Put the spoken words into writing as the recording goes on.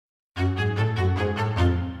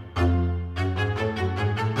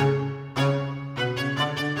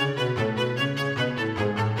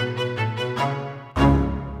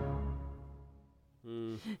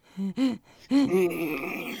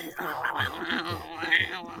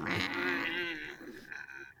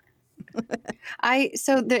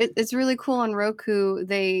It's really cool on Roku.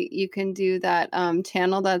 You can do that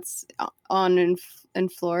channel that's on in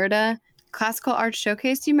Florida. Classical Art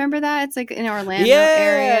Showcase. Do you remember that? It's like in Orlando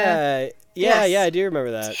area. Yeah, I do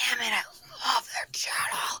remember that. Damn it, I love their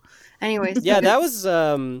channel. Anyways. Yeah, that was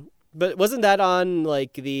but wasn't that on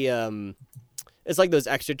like the it's like those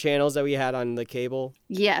extra channels that we had on the cable?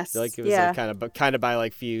 Yes. Like it was like kind of by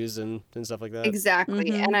like Fuse and stuff like that. Exactly.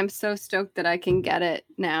 Mm-hmm. And I'm so stoked that I can get it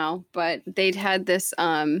now. But they'd had this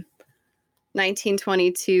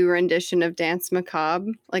 1922 rendition of Dance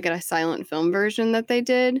Macabre, like a silent film version that they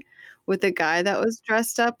did with a guy that was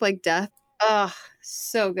dressed up like Death. Oh,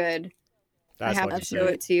 so good. I have to show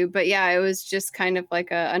it to you. But yeah, it was just kind of like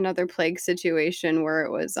another plague situation where it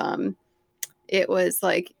was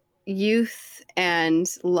like youth and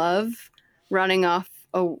love running off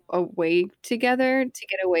away together to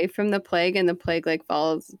get away from the plague, and the plague like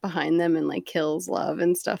follows behind them and like kills love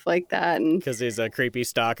and stuff like that. And because he's a creepy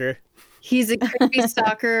stalker. He's a creepy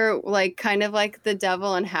stalker, like kind of like the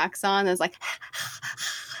devil in Haxon. There's like,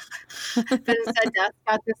 but instead Death's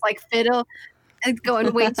got this like fiddle. It's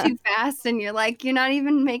going way too fast, and you're like, you're not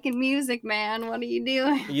even making music, man. What are you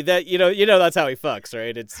doing? You know that's how he fucks,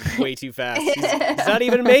 right? It's way too fast. He's not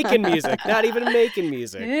even making music. Not even making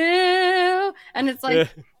music. Ew. And it's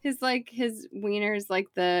like his wiener's like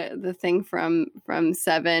the thing from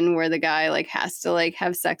Seven, where the guy like has to like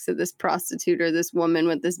have sex with this prostitute or this woman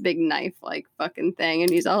with this big knife like fucking thing, and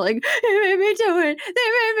he's all like, they made me do it. They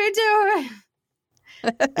made me do it.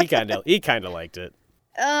 He kind of liked it.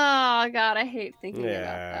 Oh, God, I hate thinking about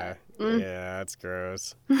that. Yeah, that's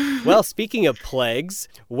gross. Well, speaking of plagues,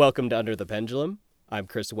 welcome to Under the Pendulum. I'm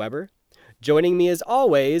Chris Weber. Joining me as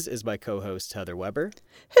always is my co-host Heather Weber.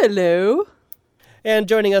 Hello. And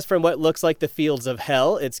joining us from what looks like the fields of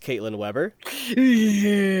hell, it's Caitlin Weber.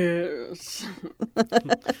 Yes.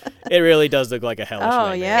 It really does look like a hellish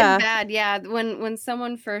nightmare. Yeah. It's bad, yeah. When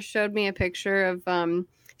someone first showed me a picture of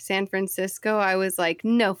San Francisco, I was like,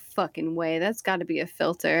 no fucking way, that's got to be a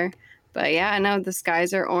filter. But yeah, I know the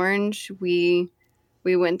skies are orange. We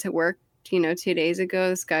went to work 2 days ago.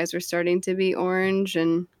 The skies were starting to be orange,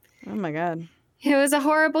 and oh my God, it was a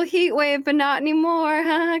horrible heat wave, but not anymore,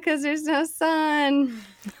 huh? Because there's no sun.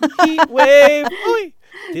 Heat wave. Oy.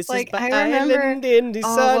 This like, is my I remember, island in the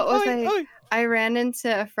sun. What was oy, oy. I ran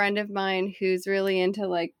into a friend of mine who's really into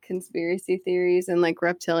like conspiracy theories and like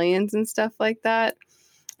reptilians and stuff like that.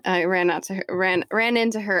 I ran into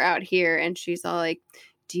her out here, and she's all like,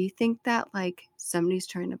 do you think that like somebody's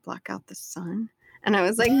trying to block out the sun? And I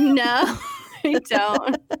was like, no, I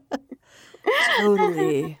don't.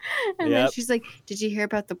 Totally. And then she's like, did you hear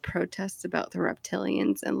about the protests about the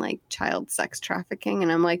reptilians and like child sex trafficking?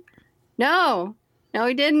 And I'm like, no,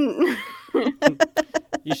 he didn't.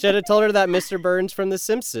 You should have told her that Mr. Burns from The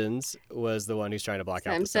Simpsons was the one who's trying to block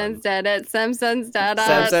out the sun. Simpsons did it. Simpsons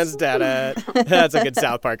did it. That's a good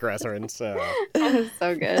South Park reference. So.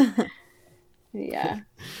 So good. Yeah.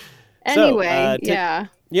 Anyway, yeah.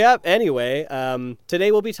 Yep. Anyway,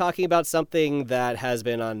 today we'll be talking about something that has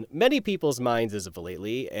been on many people's minds as of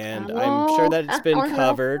lately, and I'm sure that it's been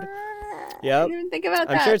covered. Yep. I didn't think about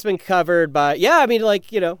that. I'm sure it's been covered by,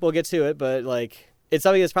 we'll get to it, but like, it's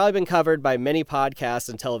something that's probably been covered by many podcasts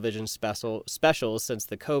and television specials since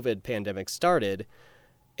the COVID pandemic started.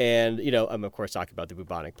 And, I'm of course talking about the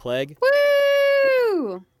bubonic plague.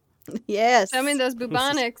 Woo! Yes. Show me those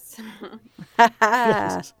bubonics.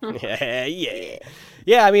 Yeah.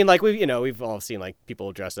 Yeah, I mean, like, we've all seen, like,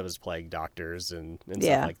 people dressed up as plague doctors and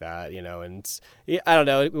stuff like that, and I don't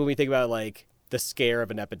know, when we think about, like, the scare of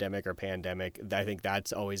an epidemic or pandemic, I think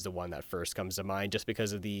that's always the one that first comes to mind, just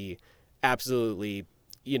because of the absolutely,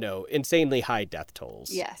 insanely high death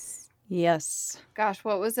tolls. Yes. Gosh,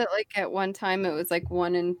 what was it like at one time? It was like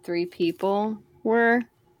 1 in 3 people were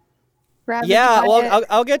ravaged. Yeah, well,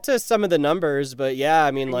 I'll get to some of the numbers, but yeah,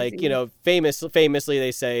 I mean, crazy. like, famously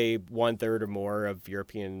they say 1/3 or more of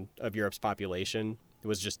Europe's population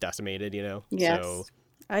was just decimated, Yes. So,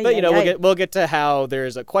 but we'll get to how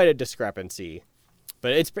there's quite a discrepancy,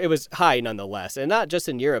 but it was high nonetheless, and not just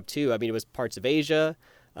in Europe too. I mean, it was parts of Asia,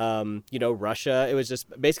 Russia. It was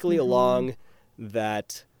just basically along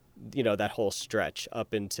that, that whole stretch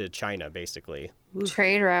up into China, basically.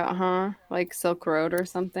 Trade route, huh? Like Silk Road or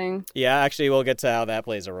something. Yeah, actually, we'll get to how that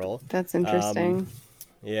plays a role. That's interesting.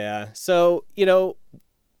 Yeah. So,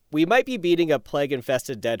 we might be beating a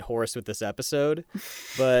plague-infested dead horse with this episode,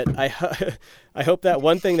 but I hope that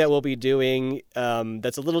one thing that we'll be doing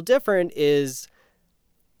that's a little different is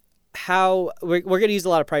how we're going to use a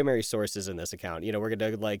lot of primary sources in this account. We're going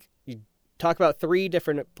to talk about 3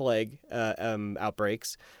 different plague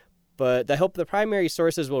outbreaks, but I hope the primary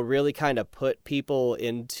sources will really kind of put people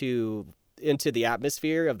into the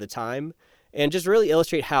atmosphere of the time and just really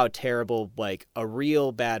illustrate how terrible like a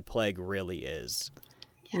real bad plague really is.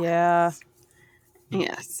 Yeah.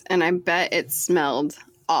 Yes, and I bet it smelled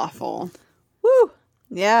awful. Woo.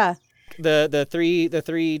 Yeah. The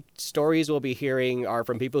three stories we'll be hearing are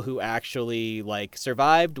from people who actually like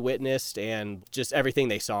survived, witnessed, and just everything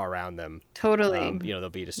they saw around them. Totally. They'll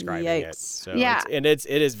be describing Yikes. it. So yeah. it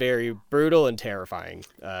is very brutal and terrifying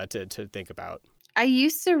to think about. I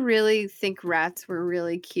used to really think rats were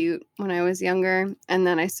really cute when I was younger, and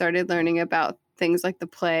then I started learning about things like the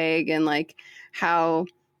plague and like how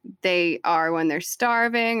they are when they're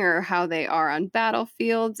starving or how they are on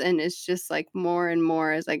battlefields, and it's just like more and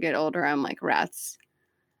more as I get older I'm like, rats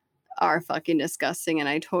are fucking disgusting, and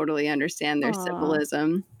I totally understand their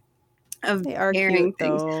symbolism of carrying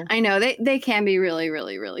things. Though. I know they can be really,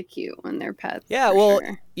 really, really cute when they're pets. Yeah, well,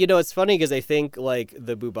 sure. It's funny because they think like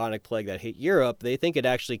the bubonic plague that hit Europe, they think it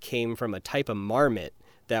actually came from a type of marmot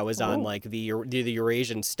that was on like the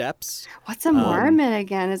Eurasian steppes. What's a marmot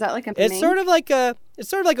again? Is that like a It's sort of like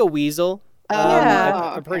a weasel.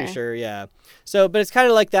 I'm pretty sure, yeah. So, but it's kind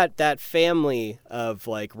of like that family of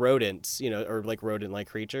like rodents, or like rodent-like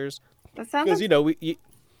creatures. That sounds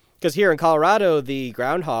because here in Colorado, the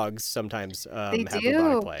groundhogs sometimes have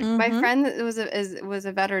bubonic plague. Mm-hmm. My friend that was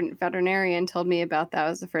a veterinarian told me about that.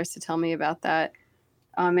 Was the first to tell me about that.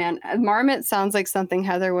 Oh man, marmot sounds like something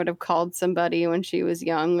Heather would have called somebody when she was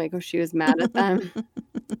young, like if she was mad at them.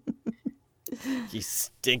 You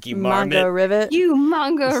stinky marmot. Mongo rivet. You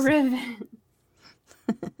mongo rivet.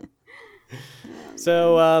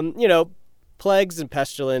 So, plagues and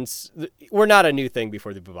pestilence were not a new thing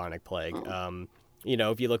before the bubonic plague.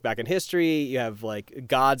 If you look back in history, you have like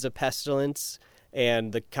gods of pestilence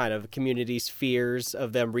and the kind of community's fears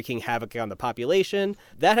of them wreaking havoc on the population.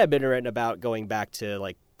 That had been written about going back to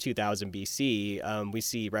like 2000 BC. We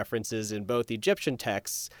see references in both Egyptian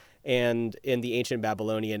texts and in the ancient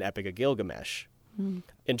Babylonian Epic of Gilgamesh.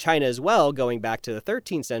 In China as well, going back to the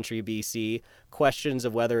 13th century BC, questions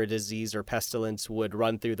of whether a disease or pestilence would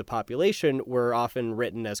run through the population were often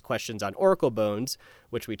written as questions on oracle bones,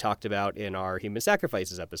 which we talked about in our human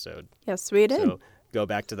sacrifices episode. Yes, we did. So go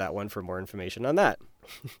back to that one for more information on that.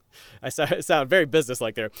 I sound very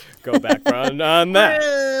business-like there. Go back on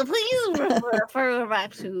that. Please refer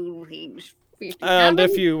back to page 57. And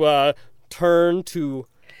if you turn to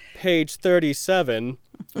page 37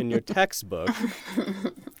 in your textbook.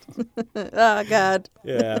 Oh, God.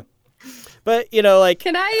 Yeah. But, like...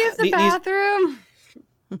 Can I use the bathroom?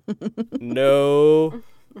 No,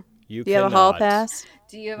 you cannot. Do you have a hall pass?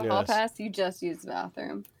 Do you have a hall pass? You just use the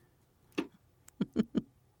bathroom.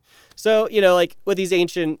 So, like with these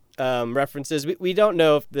ancient references, we don't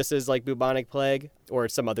know if this is like bubonic plague or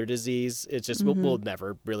some other disease. It's just we'll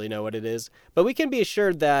never really know what it is. But we can be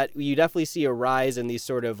assured that you definitely see a rise in these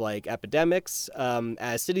sort of like epidemics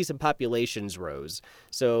as cities and populations rose.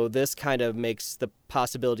 So this kind of makes the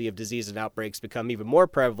possibility of disease and outbreaks become even more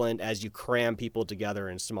prevalent as you cram people together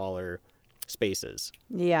in smaller spaces.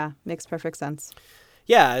 Yeah, makes perfect sense.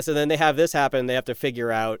 Yeah, so then they have this happen. They have to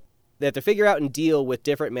figure out and deal with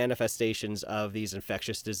different manifestations of these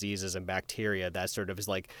infectious diseases and bacteria. That sort of is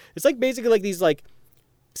like, it's like basically like these like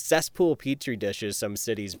cesspool petri dishes some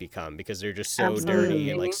cities become because they're just so dirty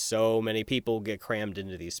and like so many people get crammed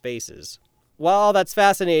into these spaces. While all that's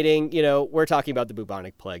fascinating, we're talking about the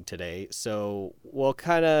bubonic plague today. So I'm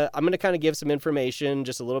going to kind of give some information,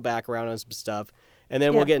 just a little background on some stuff, and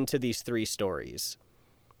then we'll get into these 3 stories.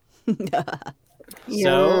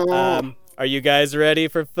 So, are you guys ready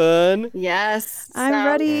for fun? Yes. I'm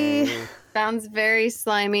ready. Sounds very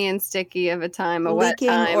slimy and sticky of a time, a wet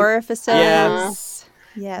time. Leaking orifices. Yeah.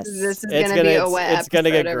 Yes. This is going to be a wet it's gonna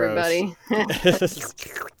episode, get everybody.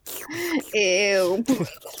 Ew.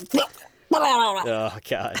 Oh,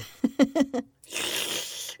 God.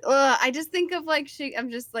 I just think of like, I'm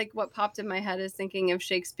just like, what popped in my head is thinking of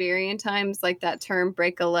Shakespearean times, like that term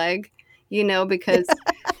break a leg. Because,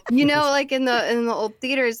 like in the old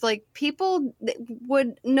theaters, like people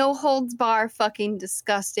would no holds bar fucking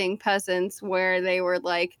disgusting peasants where they were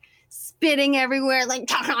like spitting everywhere, like,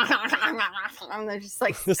 and they're just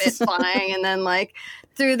like spit flying and then like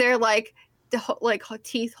through their like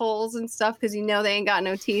teeth holes and stuff because they ain't got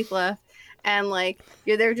no teeth left. And like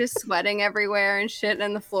they're just sweating everywhere and shit,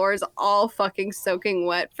 and the floor is all fucking soaking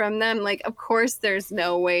wet from them. Like, of course, there's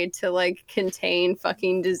no way to like contain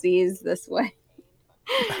fucking disease this way.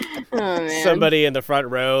 Oh, man. Somebody in the front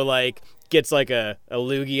row, like gets like a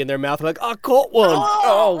loogie in their mouth. Like, I caught one.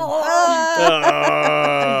 Oh.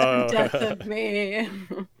 Death of me.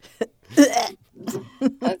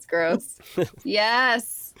 That's gross.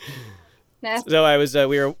 Yes. Nasty. So I was,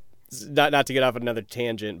 we were, not to get off another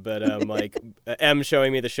tangent, but like M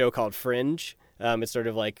showing me the show called Fringe. It's sort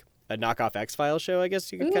of like a knockoff X-Files show, I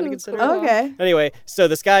guess you could kind of consider it. Okay. Anyway, so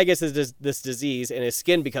this guy gets this disease, and his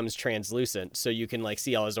skin becomes translucent, so you can like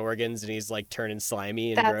see all his organs, and he's like turning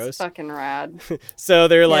slimy and gross. That's fucking rad. So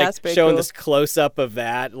they're like showing cool. this close up of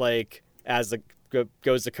that, like as the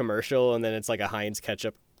goes the commercial, and then it's like a Heinz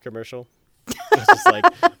ketchup commercial. It's just like,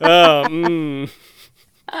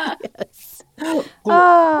 Yes.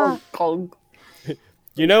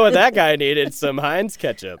 You know what that guy needed? Some Heinz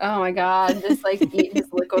ketchup. Oh my god, just like eat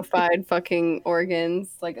his liquefied fucking organs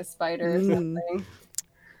like a spider or something.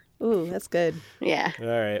 Ooh, that's good. Yeah. All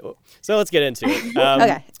right. So let's get into it.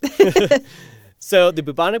 Okay. So the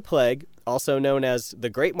bubonic plague, also known as the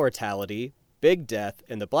Great Mortality, Big Death,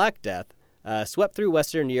 and the Black Death, swept through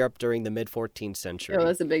Western Europe during the mid-14th century. It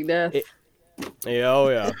was a big death.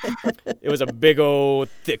 Yeah. It was a big old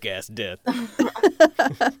thick-ass death.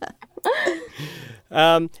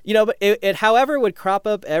 But it, however, would crop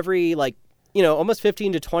up every, almost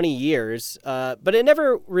 15 to 20 years, but it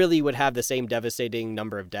never really would have the same devastating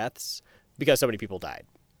number of deaths because so many people died,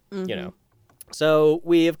 So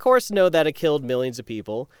we, of course, know that it killed millions of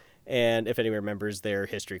people, and if anyone remembers their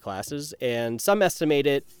history classes, and some estimate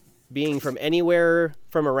it being from anywhere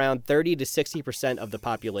from around 30 to 60% of the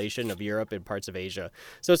population of Europe and parts of Asia.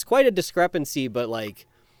 So it's quite a discrepancy, but,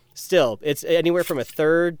 still, it's anywhere from a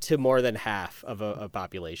third to more than half of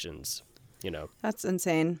populations, That's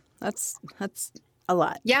insane. That's a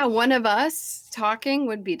lot. Yeah, one of us talking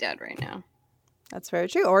would be dead right now. That's very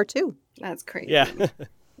true. Or two. That's crazy. Yeah.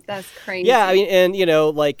 That's crazy. Yeah, I mean, and,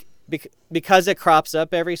 because it crops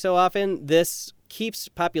up every so often, this keeps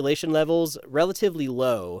population levels relatively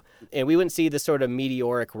low, and we wouldn't see this sort of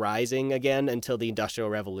meteoric rising again until the Industrial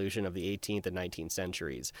Revolution of the 18th and 19th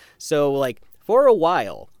centuries. So, for a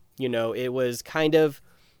while, it was kind of,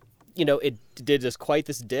 it did just quite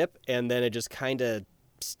this dip, and then it just kind of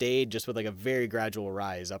stayed just with, a very gradual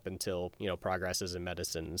rise up until, progresses in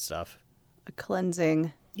medicine and stuff. A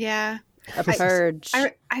cleansing. Yeah. A purge.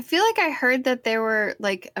 I feel like I heard that there were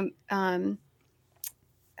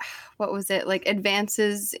what was it,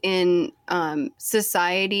 advances in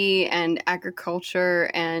society and agriculture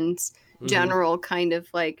and general kind of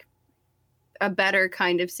a better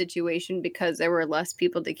kind of situation because there were less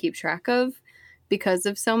people to keep track of because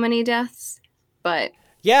of so many deaths. But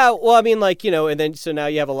yeah, well, I mean, and then so now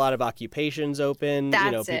you have a lot of occupations open.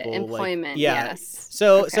 That's people, it. Employment. Yeah. Yes.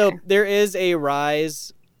 So there is a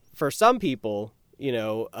rise for some people,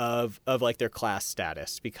 of their class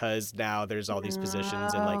status because now there's all these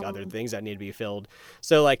positions and other things that need to be filled.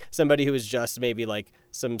 So somebody who is just maybe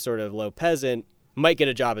some sort of low peasant might get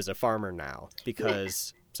a job as a farmer now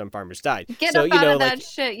because some farmers died. Get up out of that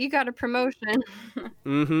shit. You got a promotion.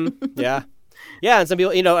 Yeah. Yeah, and some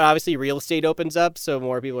people, obviously real estate opens up, so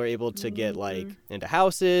more people are able to get into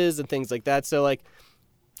houses and things like that. So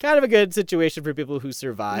kind of a good situation for people who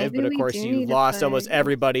survive, but of course you lost almost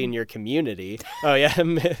everybody in your community. Oh yeah.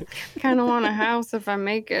 Kind of want a house if I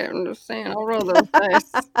make it. I'm just saying, I'll roll those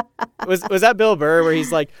dice. Was that Bill Burr where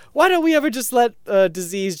he's like, why don't we ever just let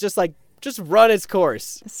disease just run its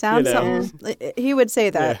course? Sounds something. He would say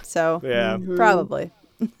that. Yeah. So yeah, probably.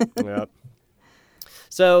 Yep.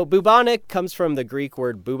 So bubonic comes from the Greek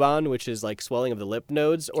word bubon, which is swelling of the lymph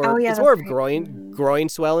nodes, or it's more of groin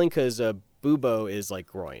swelling because bubo is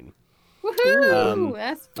groin. Woohoo!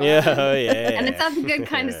 That's fun. Yeah. And it's not the good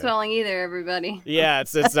kind of swelling either, everybody. Yeah,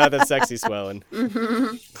 it's not that sexy swelling.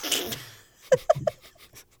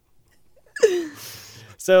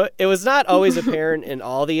 So it was not always apparent in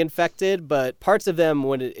all the infected, but parts of them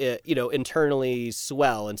would, internally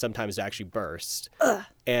swell and sometimes actually burst. Ugh.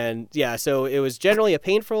 And yeah, so it was generally a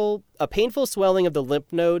painful swelling of the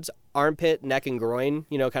lymph nodes, armpit, neck, and groin,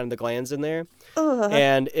 kind of the glands in there. Ugh.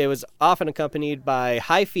 And it was often accompanied by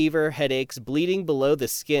high fever, headaches, bleeding below the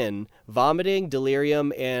skin, vomiting,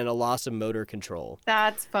 delirium, and a loss of motor control.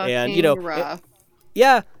 That's fucking rough.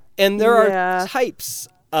 And there are types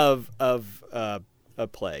of a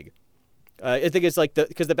plague. I think it's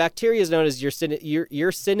because the bacteria is known as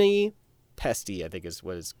Yersinia pestis, I think is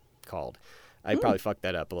what it's called. I probably fucked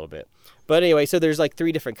that up a little bit. But anyway, so there's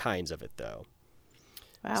 3 different kinds of it though.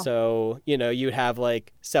 Wow. So, you'd have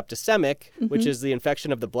septicemic, which is the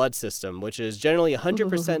infection of the blood system, which is generally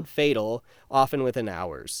 100% fatal, often within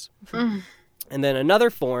hours. And then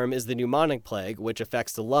another form is the pneumonic plague, which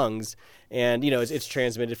affects the lungs, and it's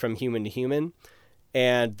transmitted from human to human.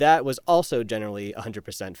 And that was also generally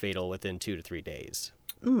 100% fatal within 2 to 3 days.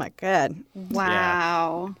 Oh my God.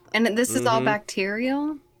 Wow. Yeah. And this is all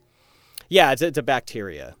bacterial? Yeah, it's a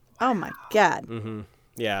bacteria. Oh my God.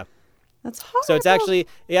 Yeah. That's horrible. So it's actually,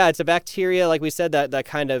 it's a bacteria, like we said, that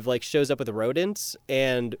kind of like shows up with rodents,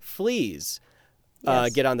 and fleas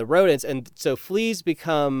get on the rodents. And so fleas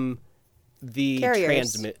become the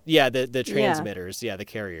the transmitters, the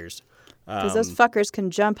carriers. Because those fuckers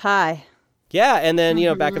can jump high. Yeah, and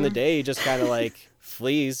then, back in the day, just kind of like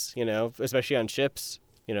fleas, especially on ships,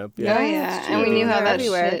 Yeah, and we knew how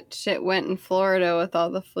that shit went in Florida with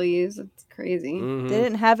all the fleas. It's crazy. They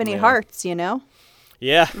didn't have any hearts,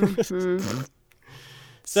 Yeah.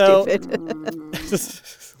 So they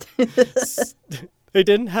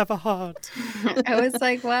didn't have a heart. I was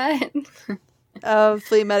like, what?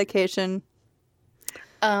 Flea medication.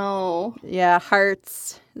 Oh. Yeah,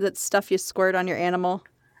 hearts. That stuff you squirt on your animal.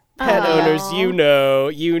 Pet owners, you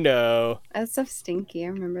know. That stuff's stinky. I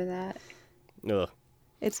remember that. Ugh.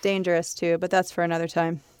 It's dangerous too, but that's for another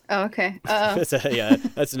time. Oh, okay.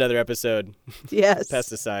 That's another episode. Yes.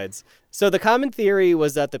 Pesticides. So the common theory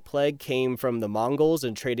was that the plague came from the Mongols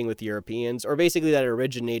and trading with Europeans, or basically that it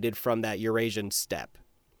originated from that Eurasian steppe.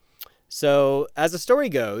 So as the story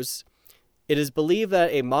goes, it is believed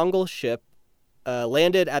that a Mongol ship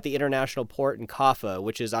landed at the international port in Kaffa,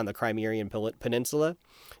 which is on the Crimean Peninsula.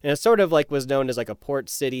 And it sort of like was known as like a port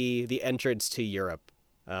city, the entrance to Europe,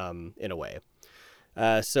 in a way.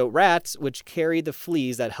 So rats, which carried the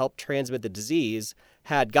fleas that helped transmit the disease,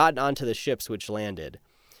 had gotten onto the ships which landed.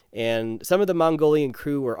 And some of the Mongolian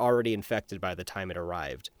crew were already infected by the time it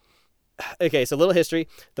arrived. Okay, so a little history.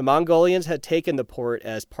 The Mongolians had taken the port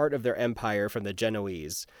as part of their empire from the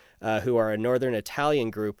Genoese, who are a northern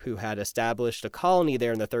Italian group who had established a colony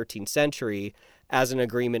there in the 13th century as an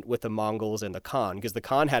agreement with the Mongols and the Khan, because the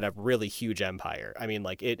Khan had a really huge empire. I mean,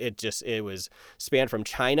 like it was spanned from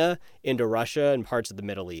China into Russia and parts of the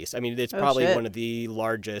Middle East. I mean, it's probably one of the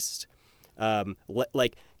largest,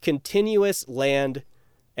 continuous land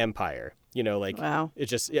empire. Wow.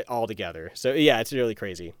 It's just all together. So yeah, it's really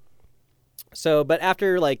crazy. So, but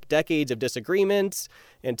after like decades of disagreements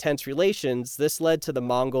and tense relations, this led to the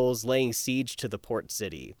Mongols laying siege to the port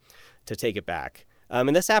city to take it back.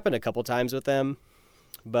 And this happened a couple times with them.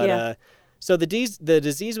 But so the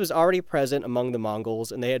disease was already present among the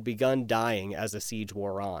Mongols, and they had begun dying as the siege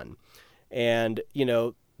wore on. And,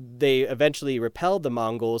 they eventually repelled the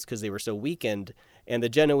Mongols because they were so weakened, and the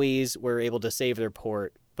Genoese were able to save their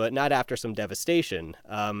port, but not after some devastation.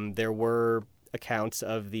 There were accounts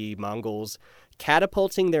of the Mongols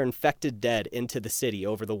catapulting their infected dead into the city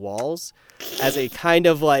over the walls as a kind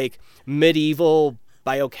of like medieval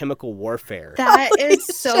biochemical warfare. That is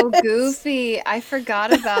so goofy. I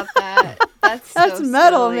forgot about that. That's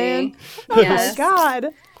metal, silly. Man. Oh my God.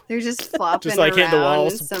 They're just flopping just like around, hitting the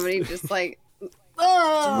walls. and somebody just like,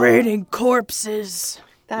 raiding corpses.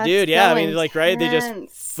 Dude, yeah, I mean, like, right? They just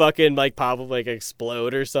fucking like pop up, like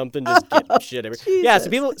explode or something, just get shit everywhere. Jesus. Yeah,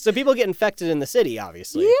 so people get infected in the city,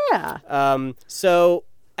 obviously. Yeah. So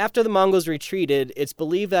after the Mongols retreated, it's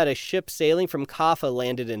believed that a ship sailing from Kaffa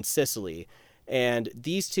landed in Sicily. And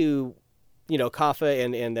these two, Kaffa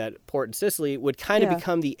and that port in Sicily would kind of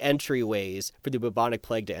become the entryways for the bubonic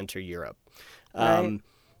plague to enter Europe. Right.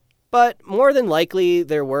 But more than likely,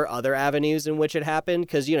 there were other avenues in which it happened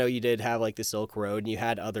because, you did have like the Silk Road and you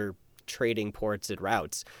had other trading ports and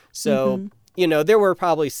routes. So, there were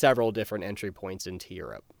probably several different entry points into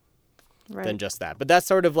Europe than just that. But that's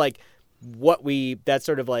sort of like what's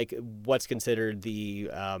considered the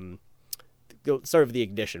sort of the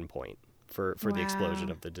ignition point for the explosion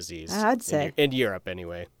of the disease. I'd say. In Europe,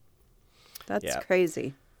 anyway. That's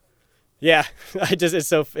crazy. Yeah,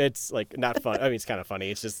 it's like not fun. I mean, it's kind of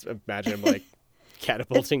funny. It's just imagine them like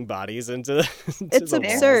catapulting bodies into it's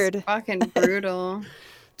absurd. It's fucking brutal.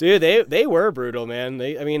 Dude, they were brutal, man.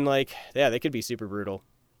 They could be super brutal.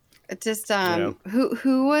 Just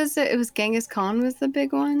who was it? It was Genghis Khan was the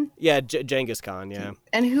big one. Yeah, Genghis Khan. Yeah.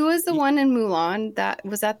 And who was the one in Mulan?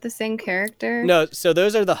 Was that the same character? No, so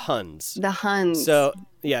those are the Huns. The Huns. So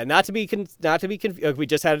yeah, not to be confused. We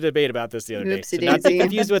just had a debate about this the other day. So Oopsie-daisy. not to be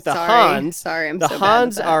confused with the Huns. Sorry, I'm the so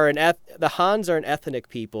Huns bad are the Huns are an ethnic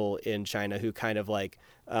people in China who kind of like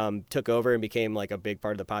took over and became like a big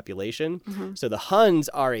part of the population. Mm-hmm. So the Huns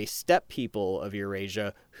are a steppe people of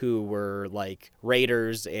Eurasia who were like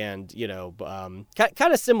raiders and, kind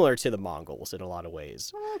of similar to the Mongols in a lot of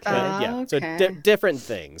ways. Okay. So different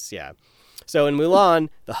things. Yeah. So in Mulan,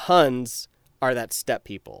 the Huns are that steppe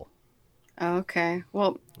people. Okay.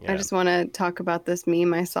 Well, I just want to talk about this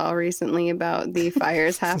meme I saw recently about the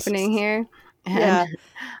fires happening here. And,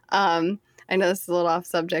 I I know this is a little off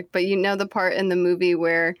subject, but you know the part in the movie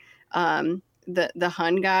where the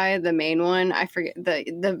Hun guy, the main one, I forget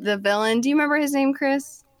the villain. Do you remember his name,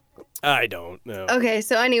 Chris? I don't know. Okay,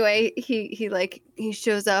 so anyway, he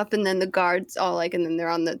shows up, and then the guards all like, and then they're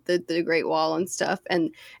on the Great Wall and stuff, and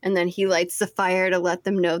then he lights the fire to let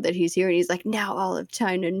them know that he's here, and he's like, now all of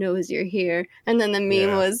China knows you're here, and then the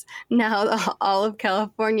meme was, now all of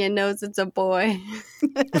California knows it's a boy.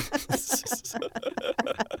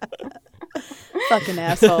 Fucking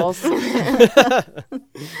assholes.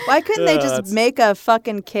 Why couldn't they just make a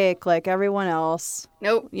fucking cake like everyone else?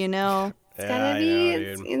 Nope. You know?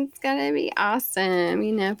 It's gonna be awesome,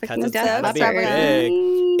 you know. It's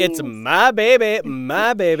my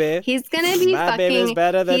baby. He's gonna be my baby's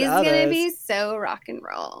better than others. Gonna be so rock and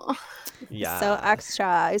roll. Yeah. So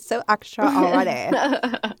extra already.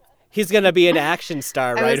 He's gonna be an action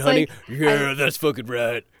star, right, honey? That's fucking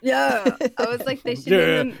right. Yeah. I was like, they should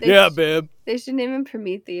name him. Babe. They should name him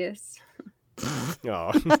Prometheus.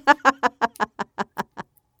 Oh.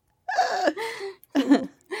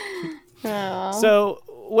 So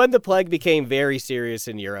when the plague became very serious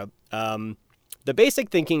in Europe, the basic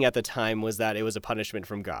thinking at the time was that it was a punishment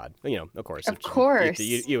from God. You know, of course.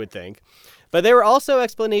 You would think. But there were also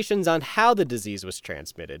explanations on how the disease was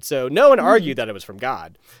transmitted. So no one argued that it was from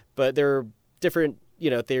God, but there were different,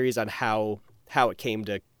 theories on how it came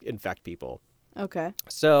to infect people. Okay.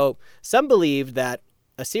 So some believed that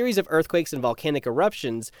a series of earthquakes and volcanic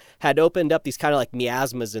eruptions had opened up these kind of like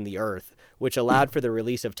miasmas in the earth, which allowed for the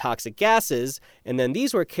release of toxic gases, and then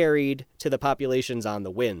these were carried to the populations on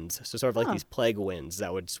the winds. So sort of like these plague winds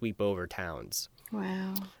that would sweep over towns.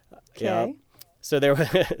 Wow. Okay. Yeah. So there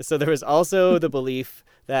was also the belief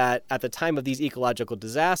that at the time of these ecological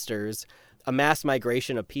disasters, a mass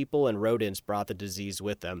migration of people and rodents brought the disease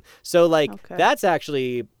with them. So that's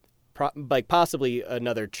actually possibly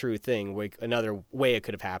another true thing. Like another way it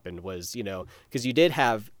could have happened was, because you did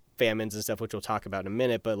have famines and stuff, which we'll talk about in a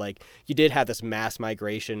minute, but like you did have this mass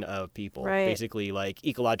migration of people, basically like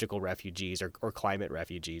ecological refugees or climate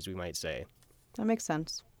refugees, we might say. That makes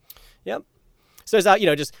sense. Yep. So it's not,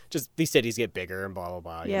 just these cities get bigger and blah, blah,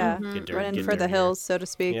 blah. Yeah. Running for the hills, so to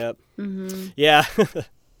speak. Yep. Mm-hmm. Yeah.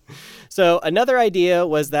 So another idea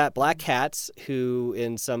was that black cats, who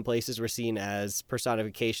in some places were seen as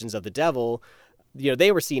personifications of the devil,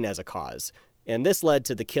 they were seen as a cause. And this led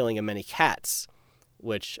to the killing of many cats,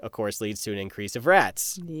 which, of course, leads to an increase of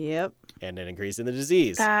rats. Yep. And an increase in the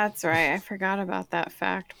disease. That's right. I forgot about that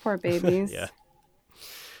fact. Poor babies. Yeah.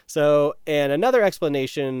 So, and another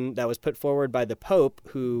explanation that was put forward by the Pope,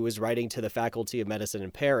 who was writing to the Faculty of Medicine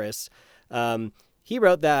in Paris, he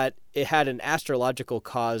wrote that it had an astrological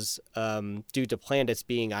cause due to planets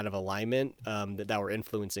being out of alignment that were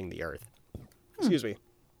influencing the Earth. Excuse me.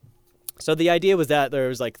 So the idea was that there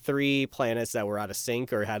was like 3 planets that were out of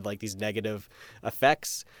sync or had like these negative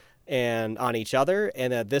effects and on each other,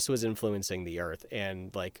 and that this was influencing the Earth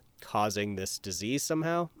and like causing this disease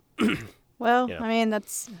somehow. Well,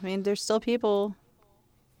 there's still people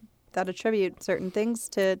that attribute certain things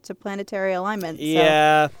to planetary alignment. So.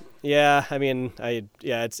 Yeah.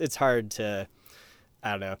 It's hard to,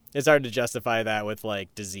 I don't know. It's hard to justify that with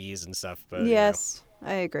like disease and stuff. But yes,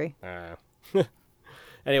 I agree.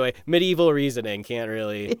 Anyway, medieval reasoning can't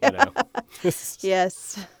really,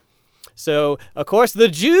 Yes. So, of course, the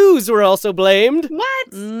Jews were also blamed. What?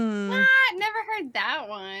 What? Never heard that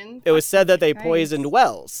one. It was said that they poisoned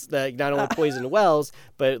wells. That not only poisoned wells,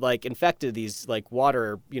 but like infected these like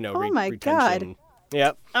water, retention. God.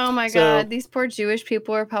 Yep. Oh my God. These poor Jewish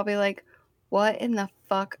people are probably like, what in the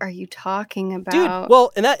fuck are you talking about? Dude,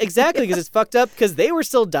 well, and that exactly because it's fucked up because they were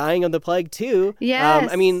still dying of the plague too.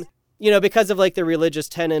 Yes. Because of like the religious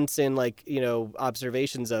tenets and like,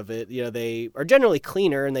 observations of it, they are generally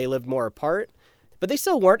cleaner and they lived more apart, but they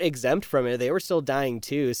still weren't exempt from it. They were still dying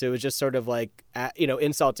too. So it was just sort of like,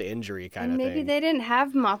 insult to injury kind of thing. Maybe they didn't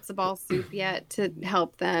have matzo ball soup yet to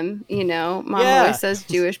help them. Mom always says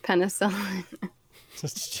Jewish penicillin.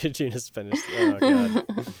 Jewish penicillin. Oh,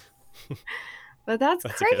 God. But that's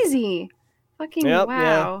crazy. Fucking wow.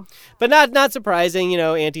 Yeah. But not surprising,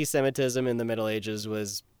 anti-Semitism in the Middle Ages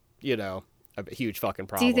was, a huge fucking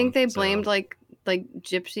problem. Do you think they blamed like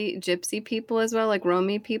gypsy people as well, like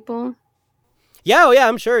Romy people? Yeah,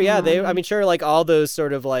 I'm sure. Yeah, sure, like all those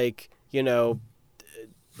sort of like,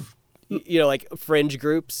 like fringe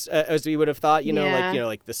groups, as we would have thought,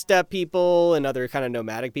 like the steppe people and other kind of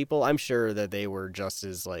nomadic people. I'm sure that they were just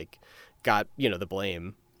as like got, the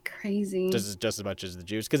blame. Crazy. Just as much as the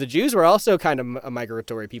Jews, because the Jews were also kind of a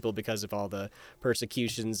migratory people because of all the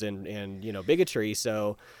persecutions and bigotry.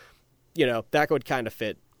 So, that would kind of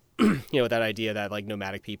fit that idea that like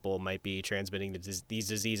nomadic people might be transmitting these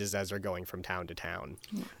diseases as they're going from town to town,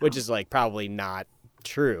 which is like probably not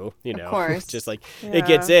true, Of course. Just like it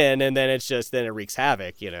gets in and then it wreaks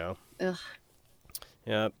havoc, Ugh.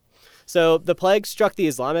 Yep. So the plague struck the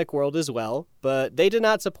Islamic world as well, but they did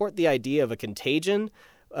not support the idea of a contagion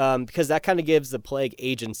because that kind of gives the plague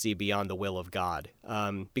agency beyond the will of God.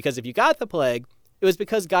 Because if you got the plague, it was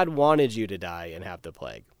because God wanted you to die and have the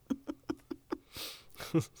plague.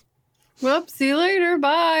 Well, see you later.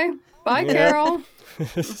 Bye. Bye, Carol.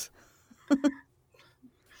 That's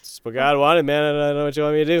what God wanted, man. I don't know what you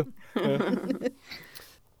want me to do.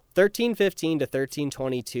 1315 to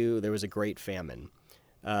 1322, there was a great famine.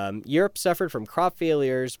 Europe suffered from crop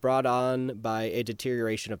failures brought on by a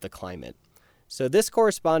deterioration of the climate. So this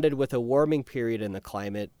corresponded with a warming period in the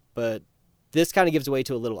climate, but this kind of gives way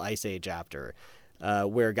to a little ice age after,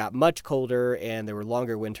 where it got much colder and there were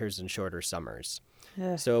longer winters and shorter summers.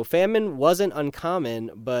 Yeah. So famine wasn't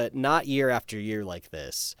uncommon, but not year after year like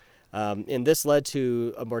this. And this led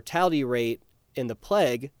to a mortality rate in the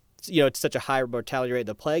plague. It's such a high mortality rate in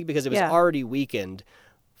the plague because it was already weakened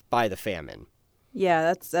by the famine.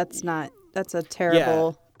 Yeah, that's a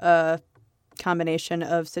terrible combination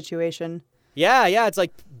of situation. Yeah, it's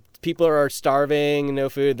like people are starving, no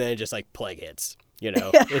food, then it just like plague hits.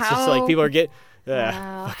 It's just like people are getting.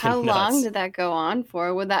 Wow. How long did that go on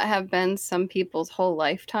for? Would that have been some people's whole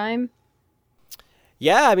lifetime?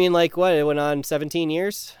 Yeah, I mean, like what? It went on 17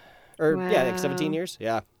 years, or like 17 years.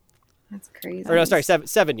 Yeah. That's crazy. Or no, sorry,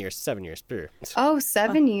 7 years. 7 years. Oh,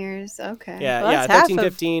 7 years. Okay. Yeah, well,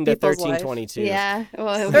 1315 to 1322. Yeah.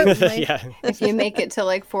 Well, if you make it to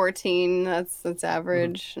like 14, that's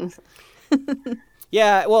average.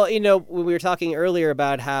 Yeah. Well, when we were talking earlier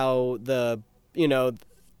about how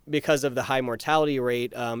because of the high mortality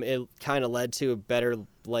rate, it kind of led to a better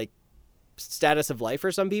like status of life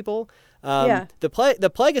for some people.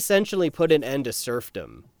 The plague essentially put an end to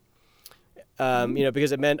serfdom.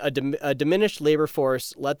 Because it meant a diminished labor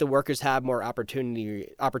force let the workers have more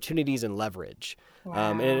opportunities and leverage.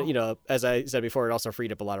 Wow. And as I said before, it also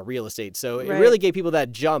freed up a lot of real estate. So it really gave people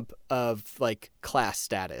that jump of like class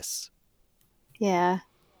status. Yeah.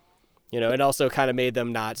 It also kind of made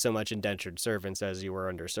them not so much indentured servants as you were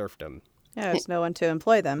under serfdom. Yeah, there's no one to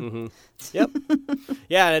employ them. Mm-hmm. Yep.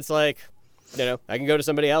 Yeah, and it's like, I can go to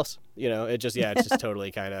somebody else. It's just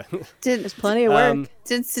totally kind of. There's plenty of work.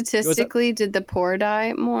 Did the poor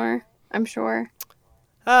die more? I'm sure.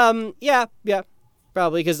 Yeah,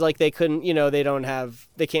 probably because like they couldn't,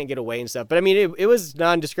 they can't get away and stuff. But I mean, it was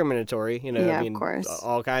non-discriminatory. Of course.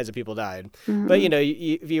 All kinds of people died. Mm-hmm. But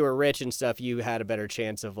if you were rich and stuff, you had a better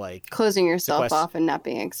chance of like closing yourself off and not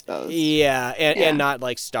being exposed. Yeah, and not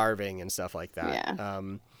like starving and stuff like that. Yeah.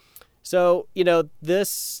 So,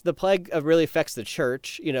 the plague really affects the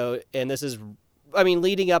church, and this is,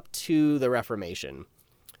 leading up to the Reformation.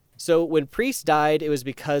 So when priests died, it was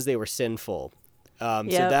because they were sinful. So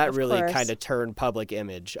that really kind of turned public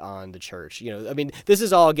image on the church. This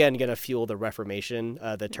is all, again, going to fuel the Reformation,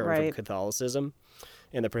 the turn from Catholicism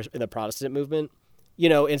and the Protestant movement.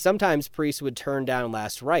 And sometimes priests would turn down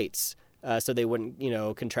last rites so they wouldn't,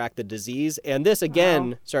 contract the disease. And this,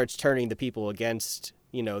 again, starts turning the people against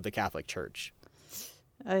the Catholic Church.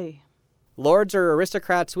 Aye. Lords or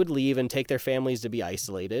aristocrats would leave and take their families to be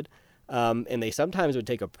isolated, and they sometimes would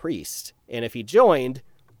take a priest. And if he joined,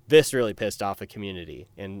 this really pissed off the community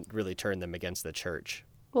and really turned them against the church.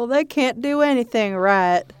 Well, they can't do anything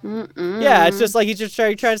right. Mm-mm. Yeah, it's just like you just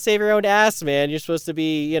try to save your own ass, man. You're supposed to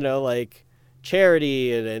be, like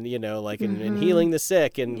charity and and healing the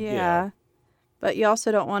sick and But you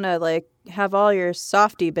also don't want to like have all your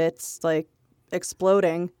softy bits like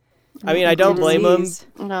exploding. I don't blame them.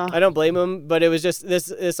 No. I don't blame them, but it was just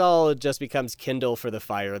this all just becomes kindle for the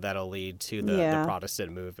fire that'll lead to the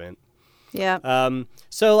Protestant movement. Yeah.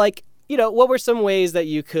 So what were some ways that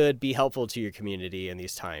you could be helpful to your community in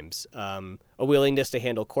these times? A willingness to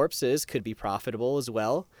handle corpses could be profitable as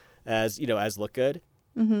well as look good.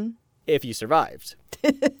 Mm-hmm. If you survived.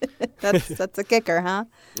 That's a kicker, huh?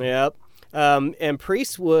 Yep. And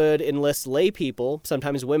priests would enlist lay people,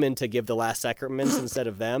 sometimes women, to give the last sacraments instead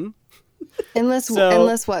of them. Enlist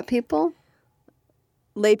what people?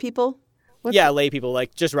 Lay people? Lay people,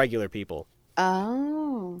 like just regular people.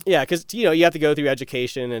 Oh. Yeah, because you have to go through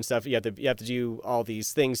education and stuff. You have to do all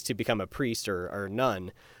these things to become a priest or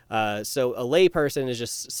nun. So a lay person is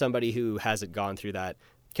just somebody who hasn't gone through that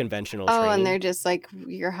conventional training. And they're just like,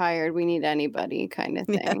 you're hired, we need anybody kind of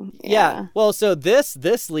thing. Yeah. Well, so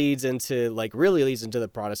this leads into the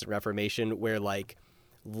Protestant Reformation, where like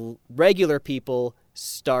regular people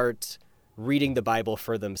start reading the Bible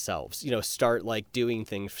for themselves, start like doing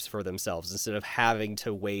things for themselves instead of having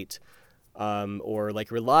to wait or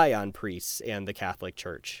like rely on priests and the Catholic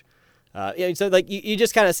Church. So like you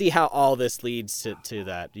just kind of see how all this leads to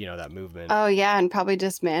that, that movement. Oh yeah. And probably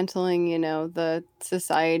dismantling, the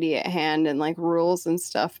society at hand and like rules and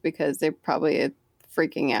stuff, because they're probably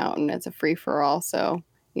freaking out and it's a free for all. So,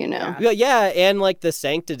 Yeah. And like the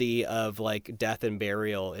sanctity of like death and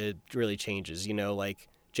burial, it really changes, like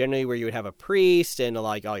generally where you would have a priest and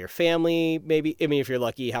like all your family, maybe, I mean, if you're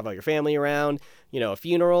lucky, have all your family around, a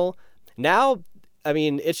funeral. Now, I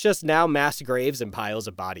mean, it's just now mass graves and piles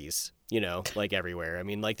of bodies, like everywhere. I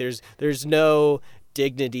mean, like there's no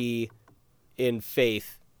dignity in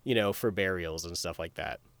faith, for burials and stuff like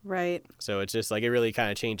that. Right. So it's just like, it really kind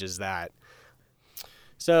of changes that.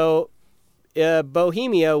 So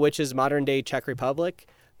Bohemia, which is modern day Czech Republic,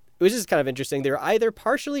 which is kind of interesting. They're either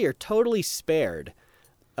partially or totally spared.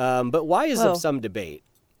 But why is of some debate.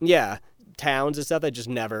 Yeah. Towns and stuff that just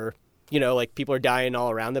never, like people are dying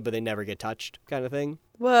all around them, but they never get touched kind of thing.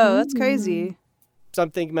 Whoa, that's crazy.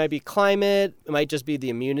 Something might be climate. It might just be the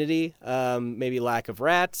immunity, maybe lack of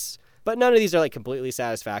rats. But none of these are like completely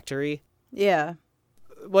satisfactory. Yeah.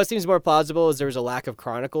 What seems more plausible is there's a lack of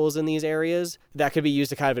chronicles in these areas that could be used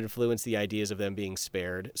to kind of influence the ideas of them being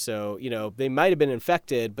spared. So, they might have been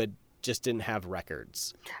infected, but just didn't have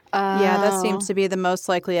records. Yeah, that seems to be the most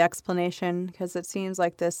likely explanation, because it seems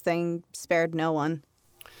like this thing spared no one.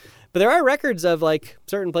 But there are records of like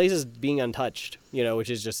certain places being untouched, which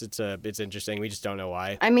is just, it's interesting. We just don't know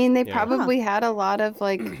why. I mean, they probably had a lot of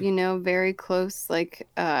like, very close like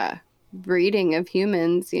breeding of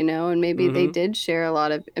humans, and maybe they did share a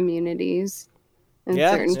lot of immunities in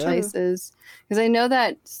certain places. Because I know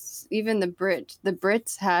that even the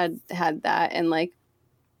Brits had that, and like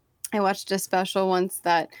I watched a special once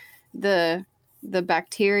that the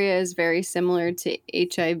bacteria is very similar to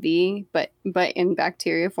HIV, but in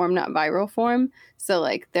bacteria form, not viral form. So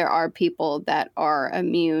like there are people that are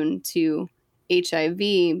immune to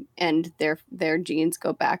HIV, and their genes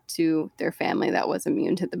go back to their family that was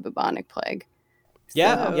immune to the bubonic plague.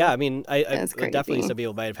 Yeah, yeah. I mean, I definitely some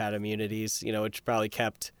people might have had immunities, which probably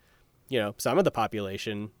kept, some of the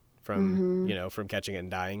population from, from catching it and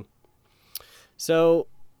dying. So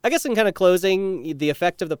I guess in kind of closing, the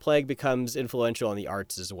effect of the plague becomes influential on the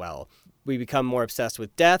arts as well. We become more obsessed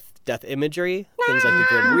with death imagery, things like the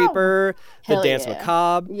Grim Reaper, the Dance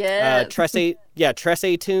Macabre,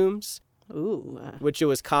 Tresse tombs. Ooh. Which it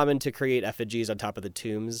was common to create effigies on top of the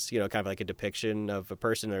tombs, kind of like a depiction of a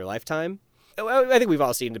person in their lifetime. I think we've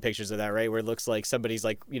all seen the pictures of that, right? Where it looks like somebody's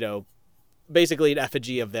like, basically an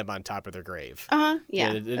effigy of them on top of their grave.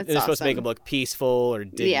 Yeah. And it's supposed to make them look peaceful or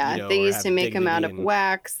they used to make them out of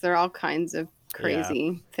wax. There are all kinds of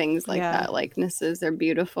crazy things like that, likenesses. They're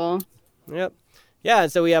beautiful. Yep. Yeah,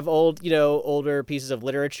 and so we have older pieces of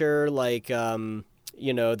literature like the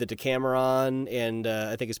Decameron and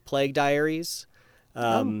I think it's Plague Diaries.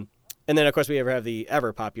 And then, of course, we have the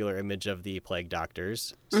ever popular image of the plague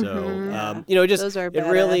doctors. So, Those are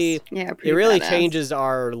badass. It really changes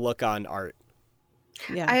our look on art.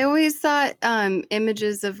 Yeah. I always thought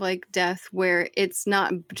images of like death where it's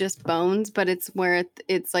not just bones, but it's where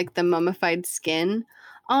it's like the mummified skin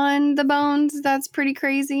on the bones. That's pretty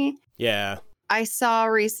crazy. Yeah. I saw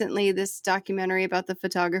recently this documentary about the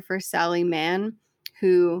photographer Sally Mann,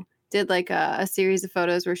 who did like a series of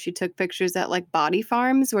photos where she took pictures at like body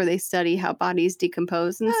farms where they study how bodies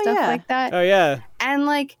decompose and stuff like that. Oh, yeah. And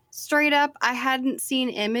like straight up, I hadn't seen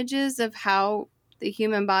images of how the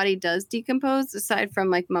human body does decompose aside from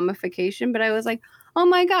like mummification. But I was like, oh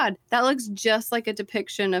my God, that looks just like a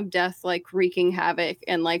depiction of death, like wreaking havoc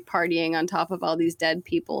and like partying on top of all these dead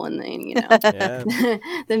people in the,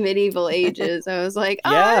 the medieval ages. I was like,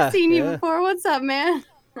 I've seen you before. What's up, man?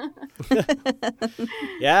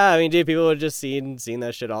 Yeah, I mean, dude, people would just seen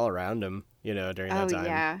that shit all around them, during that time.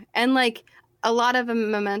 Yeah, and like a lot of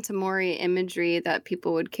memento mori imagery that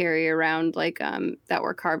people would carry around, like that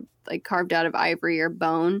were carved out of ivory or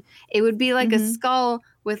bone. It would be like a skull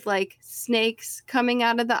with like snakes coming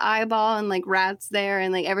out of the eyeball and like rats there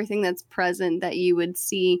and like everything that's present that you would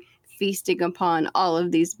see feasting upon all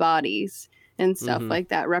of these bodies and stuff like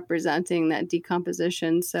that, representing that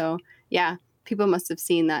decomposition. So yeah. People must have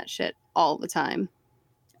seen that shit all the time.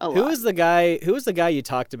 Who was the guy you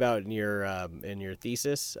talked about in your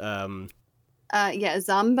thesis?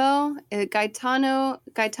 Zambo,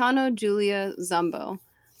 Gaetano Giulia Zambo.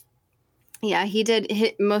 Yeah, he did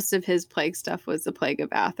most of his plague stuff was the Plague of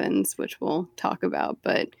Athens, which we'll talk about,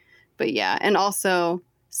 but yeah, and also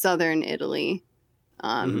southern Italy,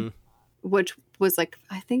 which was like,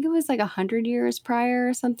 I think it was like 100 years prior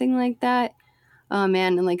or something like that. Oh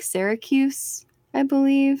man, in like Syracuse, I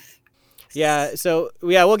believe. Yeah, so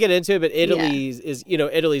we'll get into it, but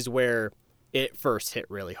Italy's where it first hit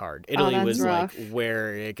really hard. Italy was rough. Like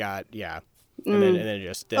where it got, and then it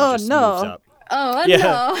just moves up. Oh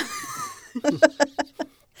no.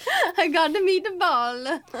 I got to meet the ball.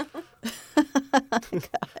 God.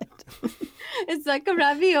 It's like a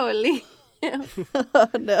ravioli. Oh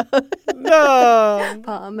no. No.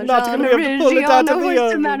 Parmesan Reggiano,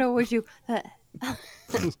 what's the matter with you?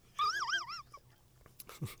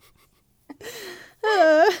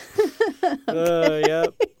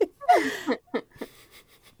 Yep.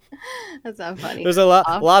 That's not funny. There's a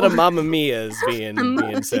lot of Mamma Mias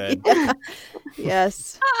being said. Yeah.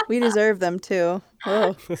 Yes, we deserve them too.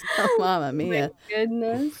 Oh, Mamma Mia! My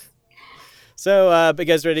goodness. So, you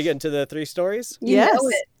guys ready to get into the 3 stories? Yes.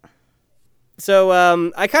 So,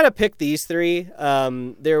 I kind of picked these 3.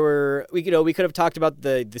 We could have talked about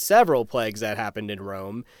the several plagues that happened in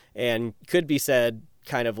Rome, and could be said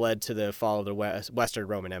kind of led to the fall of the Western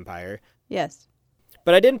Roman Empire. Yes.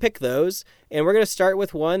 But I didn't pick those, and we're going to start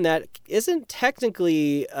with one that isn't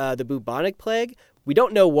technically the bubonic plague. We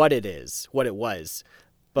don't know what it was,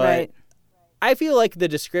 but right. I feel like the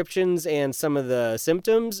descriptions and some of the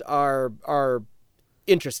symptoms are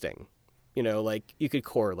interesting. Like you could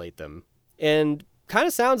correlate them, and kind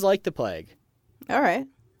of sounds like the plague. All right.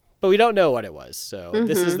 But we don't know what it was, so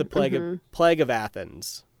this is the plague of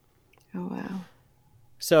Athens. Oh, wow.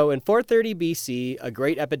 So in 430 BC, a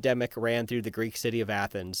great epidemic ran through the Greek city of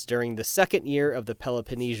Athens during the second year of the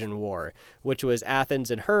Peloponnesian War, which was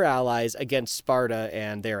Athens and her allies against Sparta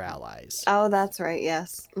and their allies. Oh, that's right,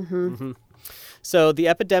 yes. So the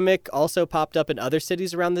epidemic also popped up in other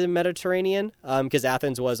cities around the Mediterranean, because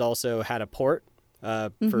Athens had a port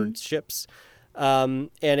for ships,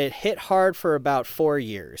 and it hit hard for about 4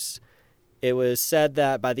 years. It was said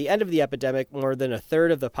that by the end of the epidemic, more than a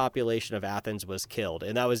third of the population of Athens was killed,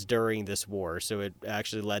 and that was during this war. So it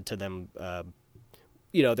actually led to them,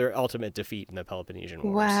 their ultimate defeat in the Peloponnesian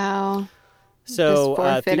Wars. Wow. So just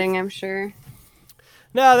forfeiting, I'm sure.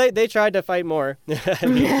 No, they tried to fight more. they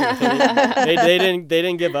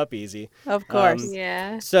didn't give up easy. Of course.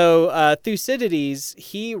 Yeah. So Thucydides,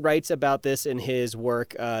 he writes about this in his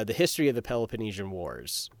work, The History of the Peloponnesian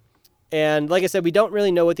Wars. And like I said, we don't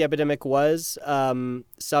really know what the epidemic was. Some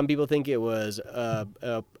people think it was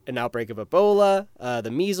an outbreak of Ebola,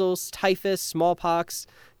 the measles, typhus, smallpox,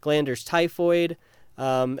 glanders typhoid,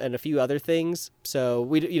 and a few other things.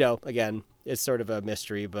 So again, it's sort of a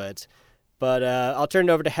mystery, but I'll turn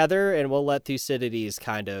it over to Heather, and we'll let Thucydides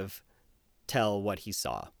kind of tell what he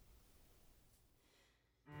saw.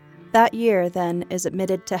 That year, then, is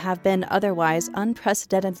admitted to have been otherwise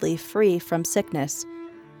unprecedentedly free from sickness,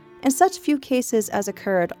 and such few cases as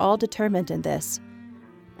occurred all determined in this.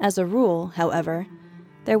 As a rule, however,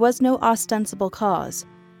 there was no ostensible cause,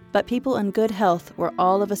 but people in good health were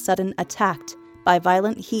all of a sudden attacked by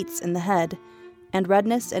violent heats in the head, and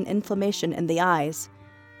redness and inflammation in the eyes,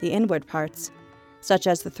 the inward parts, such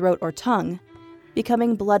as the throat or tongue,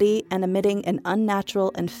 becoming bloody and emitting an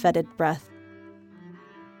unnatural and fetid breath.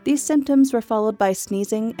 These symptoms were followed by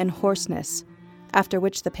sneezing and hoarseness, after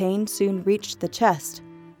which the pain soon reached the chest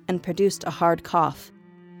and produced a hard cough.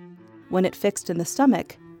 When it fixed in the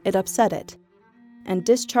stomach, it upset it, and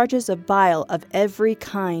discharges of bile of every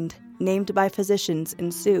kind named by physicians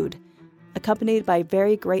ensued, accompanied by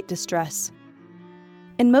very great distress.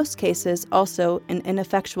 In most cases, also, an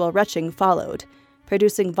ineffectual retching followed,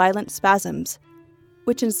 producing violent spasms,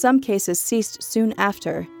 which in some cases ceased soon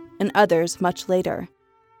after, in others much later.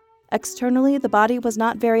 Externally, the body was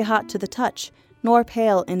not very hot to the touch, nor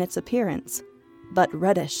pale in its appearance, but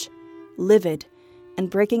reddish, livid, and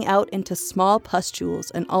breaking out into small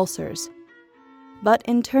pustules and ulcers. But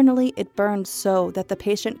internally it burned so that the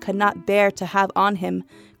patient could not bear to have on him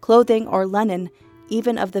clothing or linen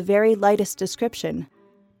even of the very lightest description,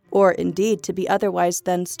 or indeed to be otherwise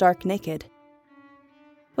than stark naked.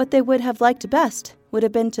 What they would have liked best would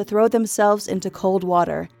have been to throw themselves into cold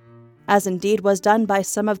water, as indeed was done by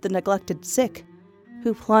some of the neglected sick,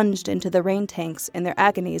 who plunged into the rain tanks in their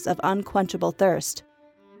agonies of unquenchable thirst,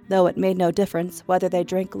 though it made no difference whether they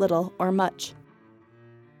drank little or much.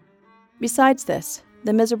 Besides this,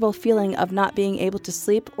 the miserable feeling of not being able to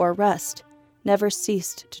sleep or rest never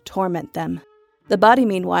ceased to torment them. The body,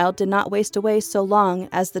 meanwhile, did not waste away so long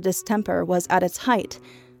as the distemper was at its height,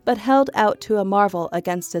 but held out to a marvel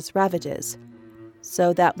against its ravages,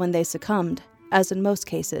 so that when they succumbed, as in most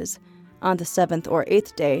cases, on the 7th or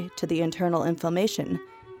 8th day to the internal inflammation,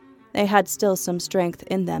 they had still some strength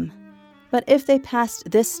in them. But if they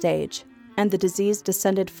passed this stage, and the disease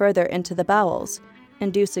descended further into the bowels,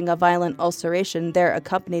 inducing a violent ulceration there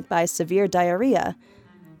accompanied by severe diarrhea.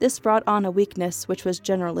 This brought on a weakness which was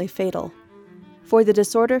generally fatal. For the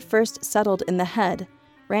disorder first settled in the head,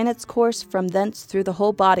 ran its course from thence through the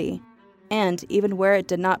whole body, and, even where it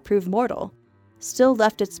did not prove mortal, still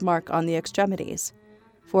left its mark on the extremities.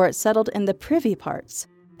 For it settled in the privy parts,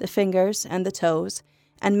 the fingers and the toes,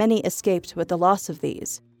 and many escaped with the loss of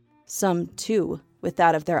these, some, too, with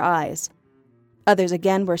that of their eyes. Others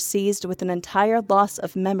again were seized with an entire loss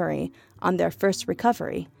of memory on their first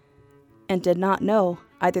recovery, and did not know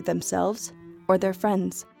either themselves or their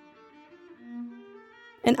friends.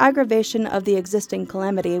 An aggravation of the existing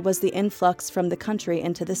calamity was the influx from the country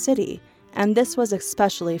into the city, and this was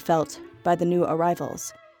especially felt by the new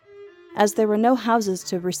arrivals. As there were no houses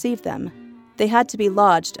to receive them, they had to be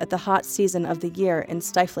lodged at the hot season of the year in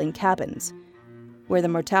stifling cabins, where the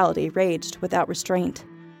mortality raged without restraint.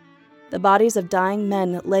 The bodies of dying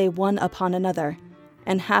men lay one upon another,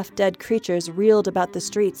 and half-dead creatures reeled about the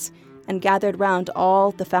streets and gathered round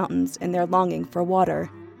all the fountains in their longing for water.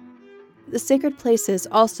 The sacred places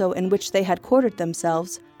also in which they had quartered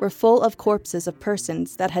themselves were full of corpses of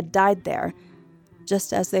persons that had died there,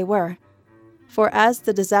 just as they were. For as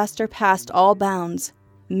the disaster passed all bounds,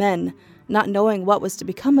 men, not knowing what was to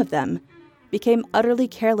become of them, became utterly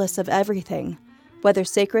careless of everything, whether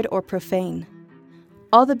sacred or profane.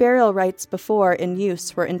 All the burial rites before in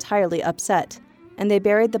use were entirely upset, and they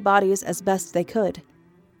buried the bodies as best they could,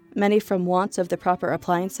 many from want of the proper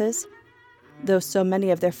appliances, though so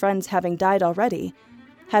many of their friends having died already,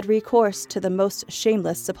 had recourse to the most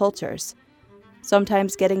shameless sepultures.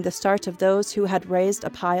 Sometimes getting the start of those who had raised a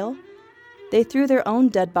pile, they threw their own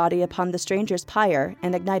dead body upon the stranger's pyre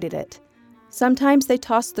and ignited it. Sometimes they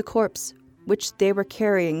tossed the corpse, which they were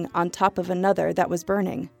carrying, on top of another that was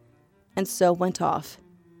burning, and so went off.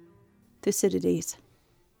 Thucydides.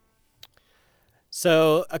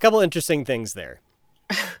 So, a couple interesting things there.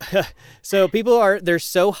 So they're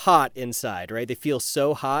so hot inside, right? They feel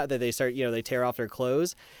so hot that they start, they tear off their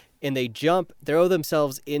clothes and they throw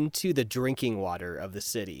themselves into the drinking water of the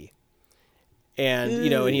city. And,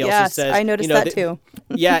 and he also says, I noticed that too.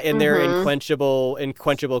 Yeah. In their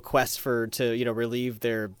unquenchable quest to relieve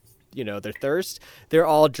their thirst, they're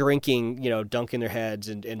all drinking, dunking their heads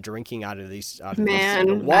and drinking out of these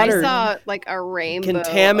Man, water. I saw like a rainbow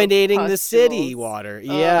contaminating the city water.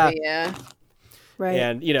 Yeah. Oh, yeah. Right.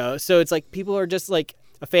 And, so it's like people are just like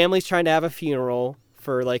a family's trying to have a funeral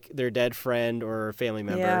for like their dead friend or family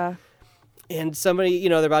member. Yeah. And somebody,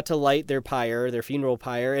 they're about to light their funeral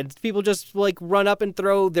pyre, and people just like run up and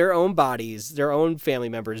throw their own family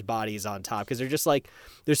members' bodies on top because they're just like,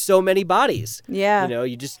 there's so many bodies. Yeah.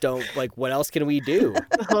 You just don't, like, what else can we do?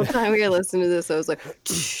 The whole time we were listening to this, I was like,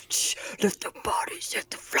 lift the bodies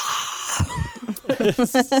at the floor.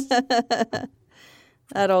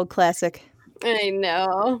 That old classic. I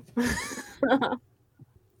know.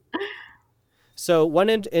 So one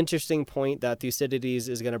interesting point that Thucydides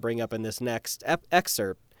is going to bring up in this next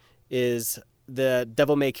excerpt is the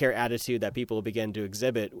devil-may-care attitude that people begin to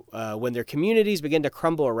exhibit when their communities begin to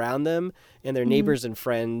crumble around them and their neighbors and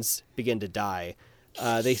friends begin to die.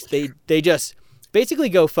 They just basically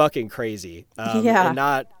go fucking crazy. And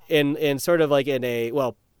not in sort of like in a,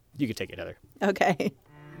 well, you could take it, Heather. Okay.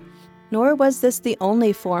 Nor was this the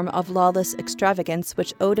only form of lawless extravagance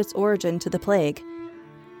which owed its origin to the plague.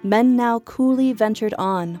 Men now coolly ventured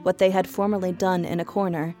on what they had formerly done in a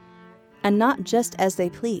corner, and not just as they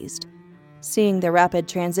pleased, seeing the rapid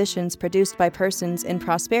transitions produced by persons in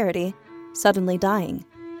prosperity suddenly dying,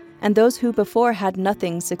 and those who before had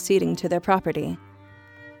nothing succeeding to their property.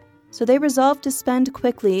 So they resolved to spend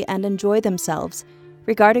quickly and enjoy themselves,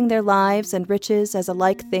 regarding their lives and riches as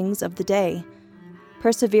alike things of the day.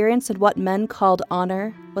 Perseverance in what men called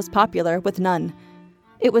honor was popular with none.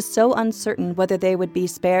 It was so uncertain whether they would be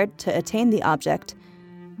spared to attain the object,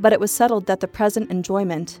 but it was settled that the present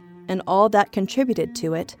enjoyment, and all that contributed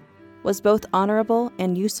to it, was both honorable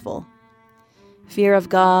and useful. Fear of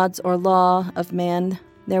gods or law of man,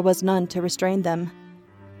 there was none to restrain them.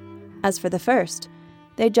 As for the first,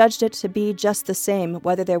 they judged it to be just the same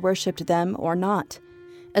whether they worshipped them or not,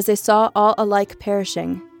 as they saw all alike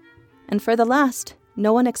perishing. And for the last,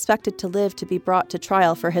 no one expected to live to be brought to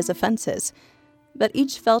trial for his offenses, but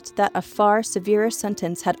each felt that a far severer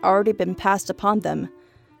sentence had already been passed upon them,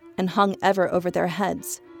 and hung ever over their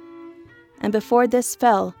heads. And before this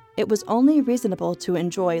fell, it was only reasonable to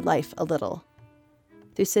enjoy life a little.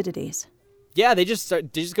 Thucydides. Yeah, they just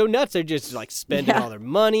go nuts. They're just like spending all their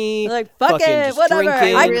money. They're like, fuck it, whatever,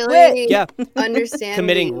 drinking. I really quit. Yeah, understand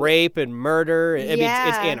committing rape and murder. I mean,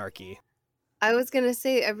 it's anarchy. I was going to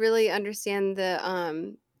say, I really understand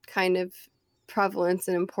the kind of prevalence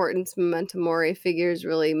and importance Memento Mori figures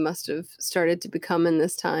really must have started to become in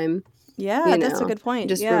this time. Yeah, that's a good point.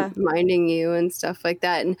 Just reminding you and stuff like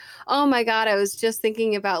that. And oh my God, I was just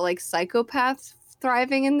thinking about like psychopaths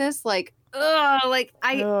thriving in this. Like,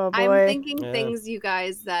 I'm thinking things, you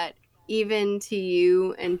guys, that even to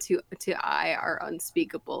you and to I are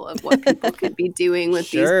unspeakable of what people could be doing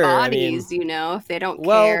with these bodies, if they don't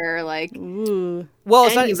care. Like, well,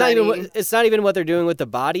 it's not even what they're doing with the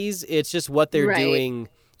bodies. It's just what they're doing.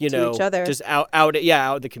 To each other. Just out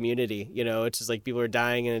in the community. It's just like people are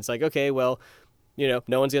dying, and it's like, okay, well, no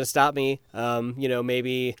one's gonna stop me.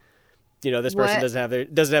 Maybe, this person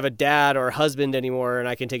doesn't have a dad or husband anymore, and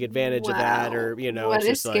I can take advantage of that, or what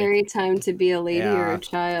it's a scary time to be a lady or a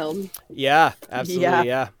child. Yeah, absolutely.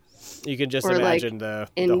 Yeah, you can just imagine the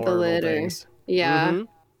horrible things. Yeah.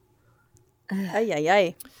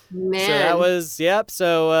 Ay. Man. So that was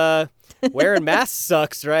So wearing masks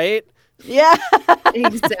sucks, right? Yeah.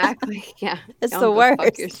 Exactly. Yeah. It's the worst.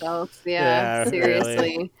 Fuck yourself. Yeah, seriously.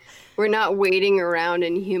 Really. We're not waiting around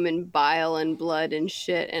in human bile and blood and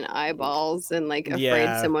shit and eyeballs and like afraid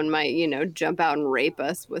someone might, jump out and rape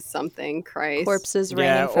us with something. Christ. Corpses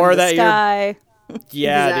raining from the sky.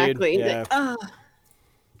 Yeah, exactly. Dude. Yeah.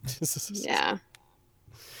 Yeah.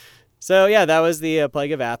 So that was the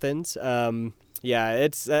Plague of Athens.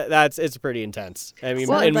 It's pretty intense. I mean,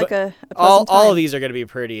 all of these are going to be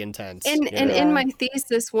pretty intense. And in my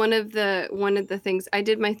thesis, one of the things I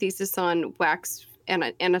did my thesis on wax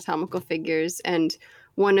and anatomical figures, and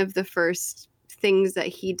one of the first things that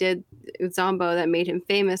he did, Zombo, that made him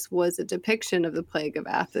famous was a depiction of the Plague of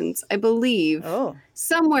Athens, I believe.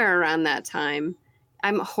 Somewhere around that time.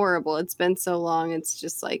 I'm horrible. It's been so long. It's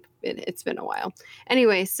just like it's been a while.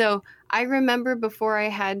 Anyway, so I remember before I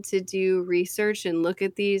had to do research and look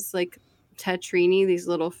at these like tetrini, these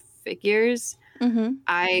little figures,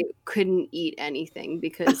 I couldn't eat anything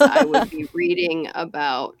because I would be reading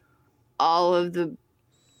about all of the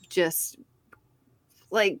just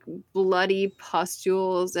like bloody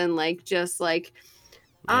pustules and like just like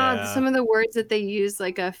some of the words that they use,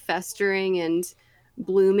 like a festering and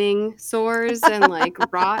blooming sores and like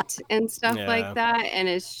rot and stuff like that, and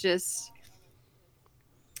it's just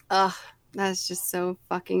that's just so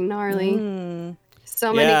fucking gnarly.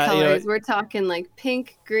 So many colors. We're talking like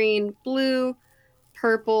pink, green, blue,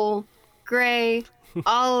 purple, gray,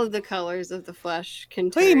 all of the colors of the flesh can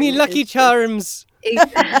turn. Hey, me Lucky Charms.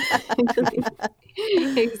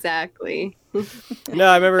 Exactly. No,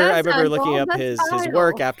 I remember looking up his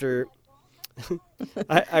work after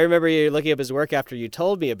I remember you looking up his work after you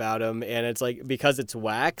told me about him, and it's like, because it's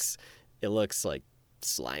wax, it looks like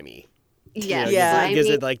slimy. Yeah. It gives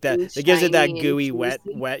it like that. It gives it that gooey, wet.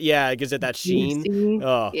 Yeah, it gives it that sheen.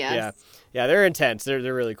 Oh, yes. Yeah. They're intense. They're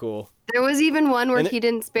really cool. There was even one where he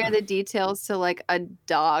didn't spare the details to like a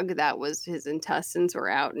dog that was his intestines were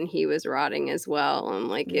out and he was rotting as well, and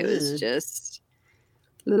like it was just.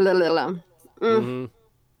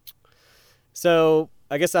 So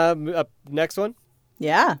I guess I'm up next one.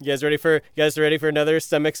 Yeah. You guys ready for another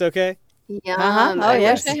Stomach's Okay? Yeah. I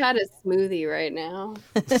wish I had a smoothie right now.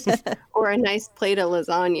 Or a nice plate of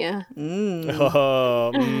lasagna.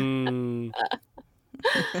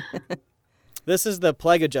 This is the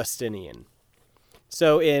Plague of Justinian.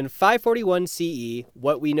 So in 541 CE,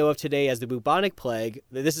 what we know of today as the bubonic plague,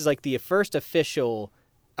 this is like the first official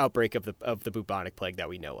outbreak of the bubonic plague that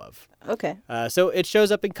we know of. Okay. So it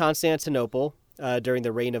shows up in Constantinople during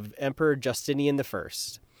the reign of Emperor Justinian I.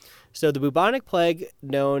 So the bubonic plague,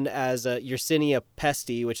 known as Yersinia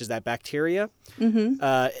pestis, which is that bacteria,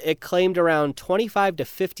 it claimed around 25 to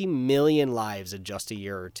 50 million lives in just a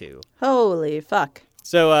year or two. Holy fuck.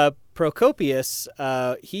 So Procopius,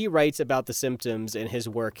 he writes about the symptoms in his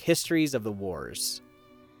work Histories of the Wars.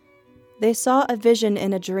 They saw a vision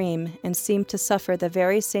in a dream and seemed to suffer the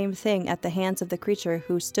very same thing at the hands of the creature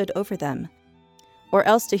who stood over them, or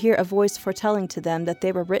else to hear a voice foretelling to them that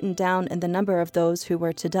they were written down in the number of those who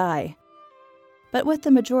were to die. But with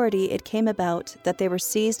the majority it came about that they were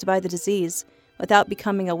seized by the disease without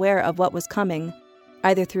becoming aware of what was coming,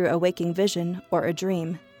 either through a waking vision or a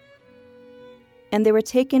dream. And they were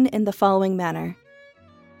taken in the following manner.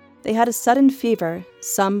 They had a sudden fever,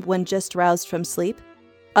 some when just roused from sleep,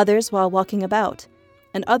 others while walking about,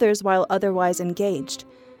 and others while otherwise engaged,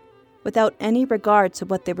 without any regard to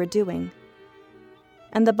what they were doing.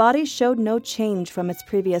 And the body showed no change from its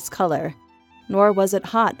previous color, nor was it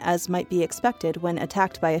hot as might be expected when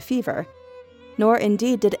attacked by a fever, nor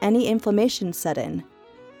indeed did any inflammation set in,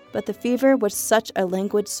 but the fever was such a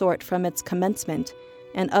languid sort from its commencement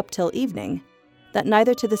and up till evening, that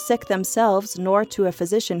neither to the sick themselves nor to a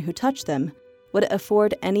physician who touched them would it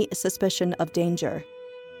afford any suspicion of danger.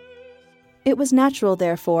 It was natural,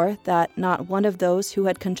 therefore, that not one of those who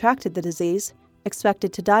had contracted the disease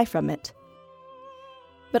expected to die from it.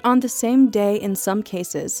 But on the same day in some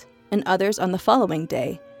cases, in others on the following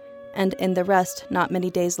day, and in the rest not many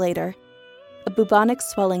days later, a bubonic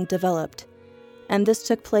swelling developed, and this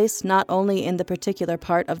took place not only in the particular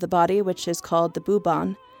part of the body which is called the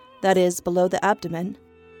bubon, that is, below the abdomen,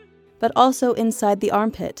 but also inside the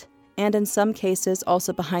armpit, and in some cases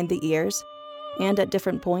also behind the ears, and at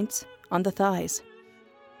different points on the thighs.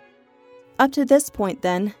 Up to this point,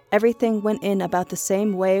 then, everything went in about the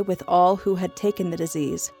same way with all who had taken the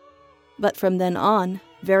disease, but from then on,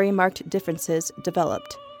 very marked differences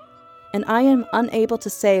developed. And I am unable to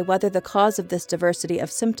say whether the cause of this diversity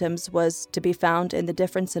of symptoms was to be found in the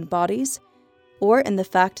difference in bodies, or in the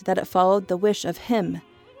fact that it followed the wish of Him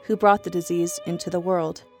who brought the disease into the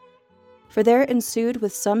world. For there ensued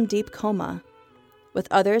with some deep coma, with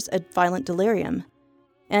others a violent delirium,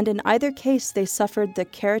 and in either case they suffered the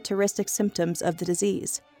characteristic symptoms of the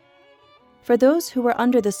disease. For those who were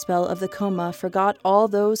under the spell of the coma forgot all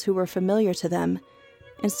those who were familiar to them,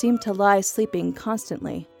 and seemed to lie sleeping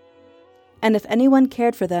constantly. And if anyone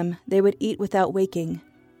cared for them, they would eat without waking,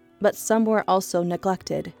 but some were also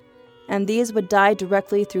neglected, and these would die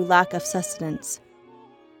directly through lack of sustenance.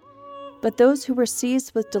 But those who were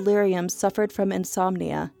seized with delirium suffered from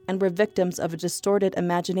insomnia and were victims of a distorted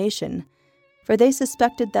imagination, for they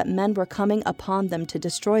suspected that men were coming upon them to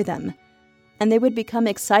destroy them, and they would become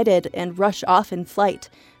excited and rush off in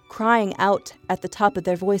flight, crying out at the top of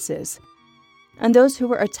their voices. And those who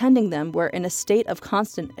were attending them were in a state of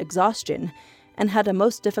constant exhaustion, and had a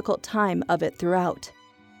most difficult time of it throughout.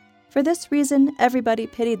 For this reason, everybody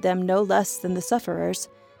pitied them no less than the sufferers,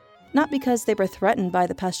 not because they were threatened by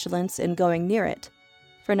the pestilence in going near it,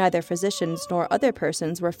 for neither physicians nor other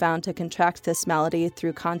persons were found to contract this malady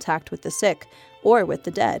through contact with the sick or with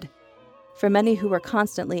the dead. For many who were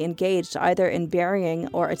constantly engaged either in burying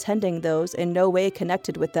or attending those in no way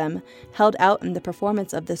connected with them held out in the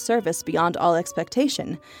performance of this service beyond all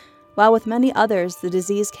expectation, while with many others the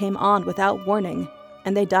disease came on without warning,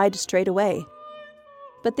 and they died straightway.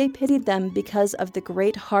 But they pitied them because of the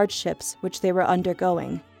great hardships which they were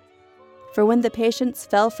undergoing. For when the patients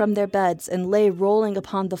fell from their beds and lay rolling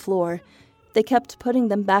upon the floor, they kept putting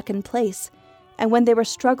them back in place, and when they were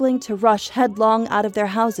struggling to rush headlong out of their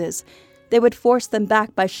houses, they would force them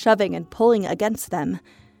back by shoving and pulling against them.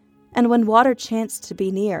 And when water chanced to be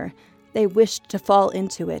near, they wished to fall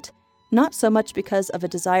into it, not so much because of a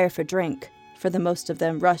desire for drink, for the most of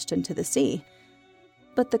them rushed into the sea,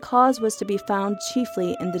 but the cause was to be found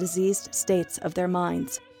chiefly in the diseased states of their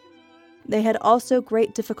minds. They had also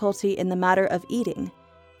great difficulty in the matter of eating,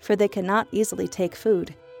 for they could not easily take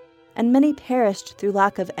food, and many perished through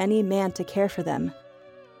lack of any man to care for them,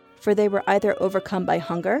 for they were either overcome by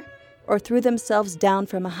hunger, or threw themselves down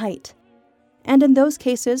from a height. And in those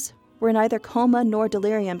cases, where neither coma nor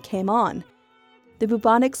delirium came on, the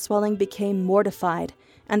bubonic swelling became mortified,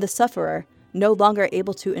 and the sufferer, no longer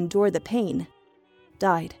able to endure the pain,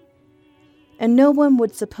 died. And no one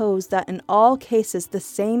would suppose that in all cases the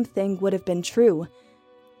same thing would have been true,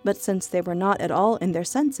 but since they were not at all in their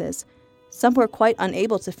senses, some were quite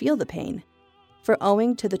unable to feel the pain, for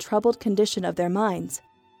owing to the troubled condition of their minds,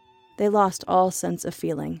 they lost all sense of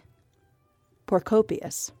feeling.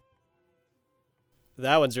 Procopius.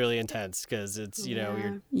 That one's really intense because it's,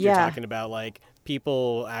 you're talking about like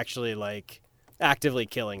people actually like actively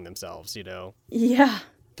killing themselves, Yeah.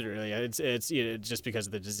 It's just because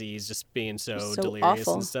of the disease just being so delirious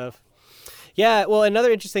awful. And stuff. Yeah, well,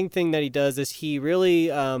 another interesting thing that he does is he really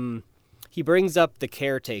he brings up the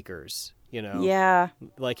caretakers, Yeah.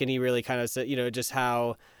 and he really kind of said, just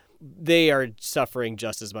how they are suffering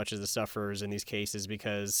just as much as the sufferers in these cases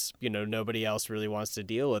because nobody else really wants to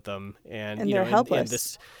deal with them, and they're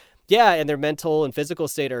helpless. And their mental and physical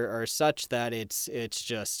state are such that it's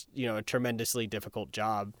just a tremendously difficult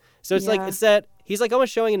job. So it's like he's like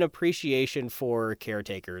almost showing an appreciation for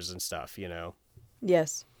caretakers and stuff,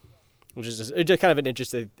 Yes. Which is just kind of an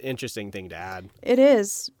interesting thing to add. It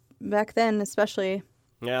is back then, especially.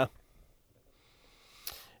 Yeah.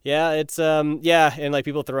 Yeah, it's and like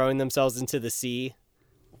people throwing themselves into the sea,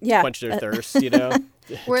 quench their thirst,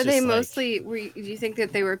 Were they mostly? Do you think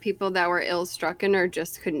that they were people that were ill-strucken or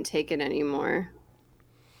just couldn't take it anymore?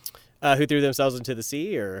 Who threw themselves into the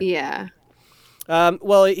sea, or yeah.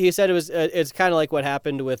 Well, he said it was. It's kind of like what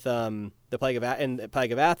happened with the plague of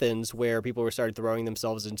Athens, where people started throwing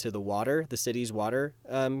themselves into the water, the city's water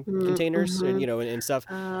containers, and stuff.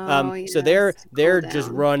 So they're just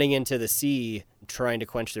running into the sea, trying to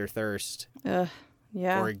quench their thirst. Yeah.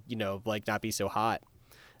 Or, like not be so hot.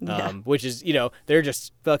 Yeah. Which is, they're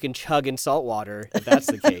just fucking chugging salt water if that's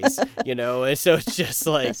the case, and so it's just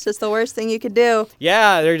like, that's just the worst thing you could do.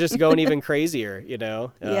 Yeah. They're just going even crazier,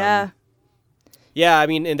 Yeah. Yeah. I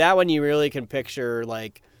mean, in that one, you really can picture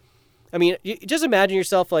like, I mean, you just imagine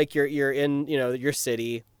yourself like you're in, your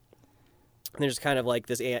city. And there's kind of like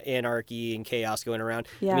this anarchy and chaos going around.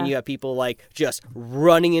 Yeah. I mean, you have people like just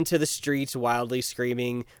running into the streets, wildly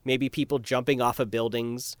screaming, maybe people jumping off of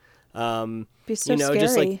buildings. Be so scary.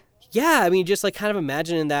 Just like, yeah, I mean, just like kind of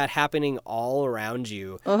imagining that happening all around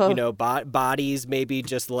you. Bodies maybe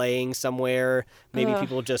just laying somewhere, maybe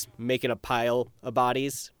people just making a pile of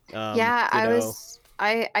bodies.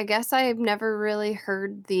 I guess I've never really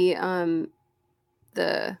heard the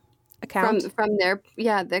account from their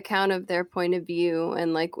the account of their point of view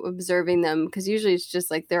and like observing them, because usually it's just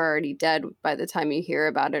like they're already dead by the time you hear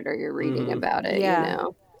about it or you're reading about it,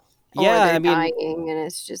 or they're dying and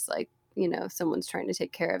it's just like someone's trying to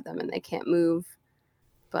take care of them and they can't move.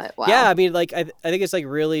 But wow. Yeah, I mean, like I think it's like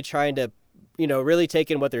really trying to really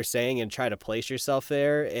take in what they're saying and try to place yourself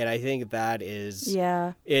there, and I think that is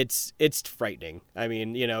it's frightening. I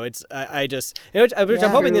mean, it's I just I'm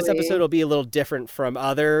hoping this episode will be a little different from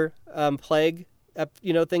other plague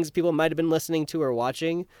things people might have been listening to or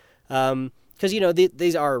watching, because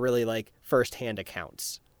these are really like firsthand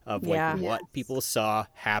accounts of like what people saw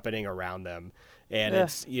happening around them, and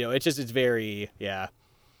it's it's very it's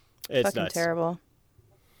fucking nuts. Terrible.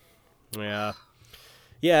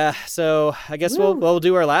 Yeah, so I guess we'll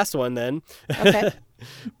do our last one then. Okay.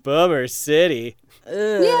 Bummer City.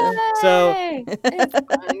 Yay! So it's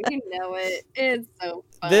fun. It's so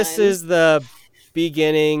fun. This is the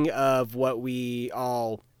beginning of what we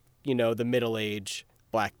all, the Middle Age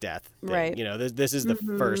Black Death thing. Right. This is the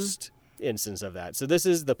first instance of that. So this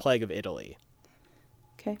is the Plague of Italy.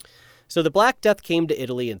 Okay. So the Black Death came to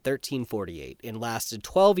Italy in 1348 and lasted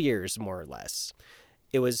 12 years, more or less.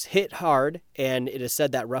 It was hit hard, and it is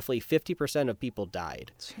said that roughly 50% of people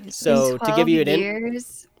died. Jesus. So to give you an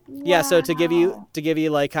years? So to give you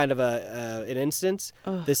like kind of an instance,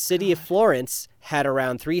 the city of Florence had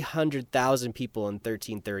around 300,000 people in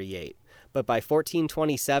 1338, but by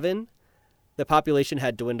 1427, the population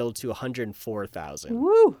had dwindled to 104,000.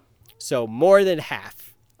 Woo! So more than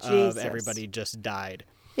half of everybody just died.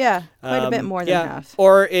 Yeah, quite a bit more than half.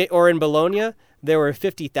 Or in Bologna, there were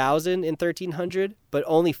 50,000 in 1300, but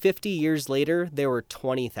only 50 years later, there were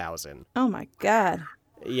 20,000. Oh, my God.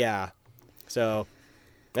 Yeah. So,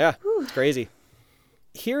 it's crazy.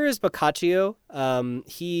 Here is Boccaccio.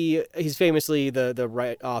 He's famously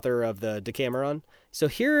the author of the Decameron. So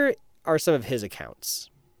here are some of his accounts.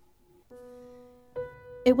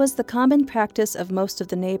 It was the common practice of most of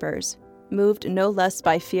the neighbors, moved no less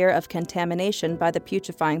by fear of contamination by the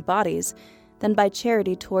putrefying bodies than by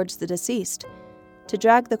charity towards the deceased, to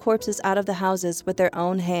drag the corpses out of the houses with their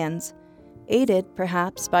own hands, aided,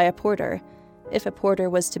 perhaps, by a porter, if a porter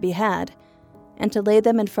was to be had, and to lay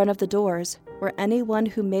them in front of the doors, where anyone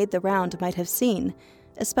who made the round might have seen,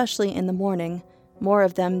 especially in the morning, more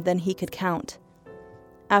of them than he could count.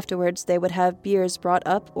 Afterwards they would have biers brought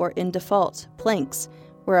up, or in default, planks,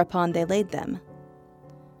 whereupon they laid them.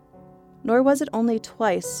 Nor was it only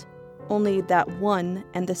twice, only that one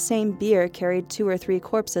and the same bier carried 2 or 3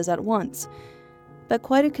 corpses at once, but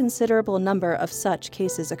quite a considerable number of such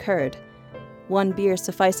cases occurred, 1 bier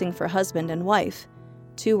sufficing for husband and wife,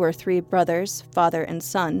 2 or 3 brothers, father and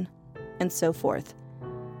son, and so forth.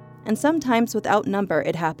 And sometimes without number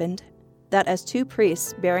it happened that as 2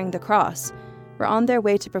 priests bearing the cross were on their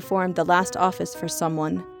way to perform the last office for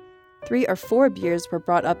someone, 3 or 4 biers were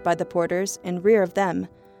brought up by the porters in rear of them,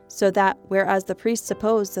 so that, whereas the priests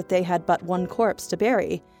supposed that they had but 1 corpse to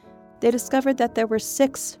bury, they discovered that there were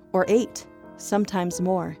 6 or 8, sometimes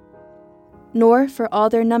more. Nor, for all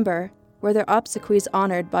their number, were their obsequies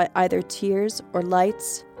honored by either tears or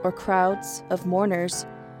lights or crowds of mourners.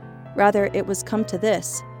 Rather, it was come to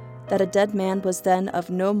this, that a dead man was then of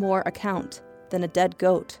no more account than a dead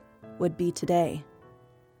goat would be today.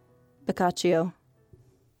 Boccaccio.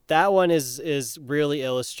 That one is really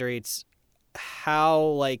illustrates how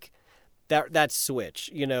like that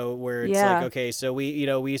switch, where it's like, okay, so we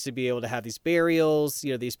used to be able to have these burials,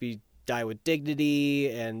 these die with dignity,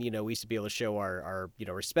 and we used to be able to show our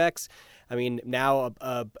respects. I mean, now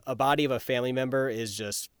a body of a family member is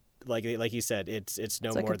just like you said, it's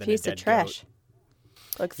no more than a dead trash. Goat.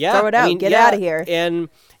 Like, throw it out, get out of here. And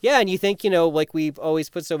you think, like we've always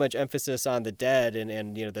put so much emphasis on the dead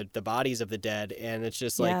and the bodies of the dead, and it's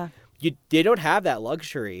just like they don't have that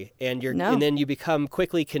luxury, and and then you become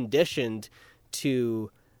quickly conditioned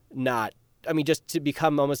to not I mean, just to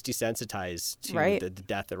become almost desensitized to right. the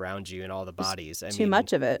death around you and all the bodies. Too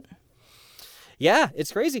much of it. Yeah,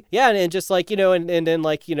 it's crazy. Yeah, and just like, and then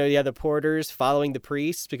like, the porters following the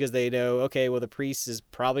priests because they know, okay, well, the priest is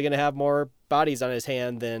probably going to have more bodies on his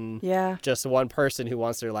hand than just one person who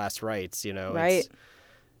wants their last rites, Right.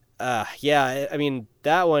 Yeah, I mean,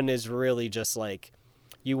 that one is really just like,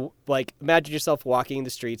 you like imagine yourself walking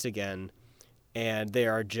the streets again and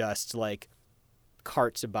there are just like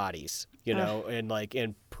carts of bodies,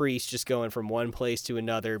 and priests just going from one place to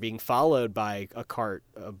another, being followed by a cart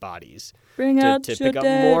of bodies. Bring out to your pick up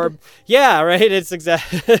dead. more. Yeah, right. It's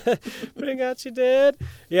exactly. Bring out your dead.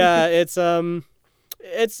 Yeah, it's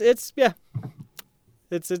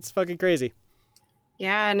fucking crazy.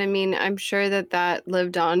 Yeah, and I mean, I'm sure that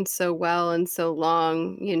lived on so well and so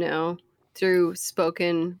long, through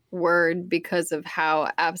spoken word because of how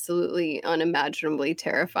absolutely unimaginably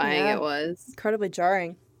terrifying it was. Incredibly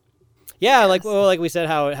jarring. Yeah, yes. like we said,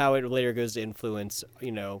 how it later goes to influence,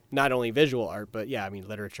 not only visual art, but I mean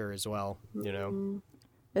literature as well.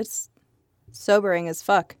 It's sobering as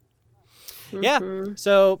fuck. Yeah.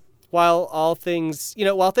 So while things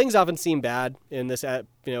often seem bad in this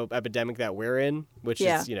epidemic that we're in, which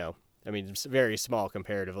is I mean it's very small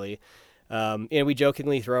comparatively. And we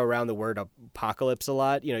jokingly throw around the word apocalypse a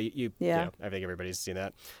lot. I think everybody's seen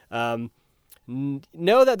that.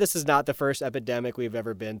 Know that this is not the first epidemic we've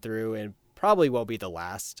ever been through and probably won't be the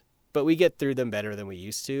last, but we get through them better than we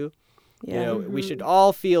used to. Yeah. We should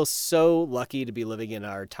all feel so lucky to be living in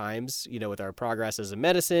our times, with our progress as a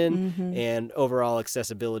medicine and overall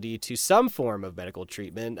accessibility to some form of medical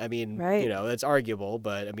treatment. I mean, that's arguable,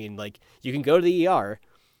 but I mean, like you can go to the ER.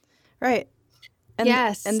 Right. And,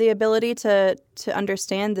 yes. And the ability to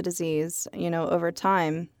understand the disease, over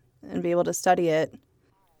time and be able to study it.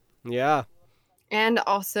 Yeah. And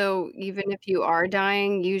also, even if you are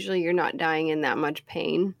dying, usually you're not dying in that much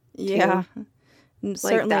pain. Yeah.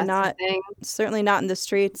 Certainly not. Certainly not in the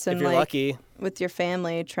streets and if you're lucky with your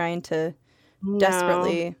family trying to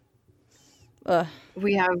desperately.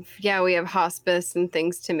 We have hospice and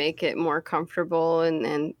things to make it more comfortable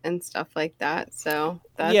and stuff like that. So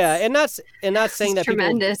that's and not saying that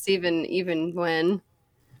tremendous even when.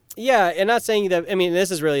 Yeah, and not saying that. I mean,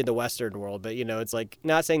 this is really the Western world, but it's like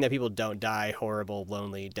not saying that people don't die horrible,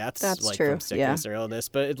 lonely deaths from sickness or illness,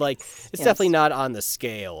 but it's definitely not on the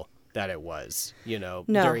scale that it was,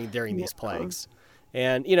 during these plagues.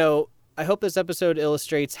 And I hope this episode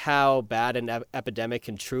illustrates how bad an epidemic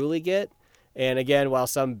can truly get. And again, while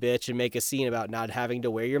some bitch and make a scene about not having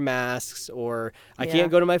to wear your masks, or I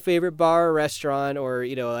can't go to my favorite bar or restaurant, or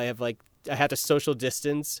I have to social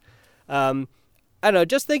distance. I don't know,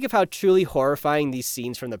 just think of how truly horrifying these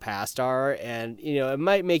scenes from the past are, and, it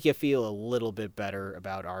might make you feel a little bit better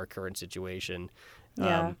about our current situation.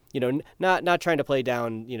 Yeah. Not trying to play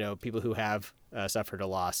down, people who have suffered a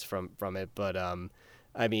loss from it, but,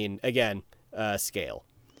 I mean, again, scale.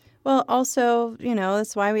 Well, also,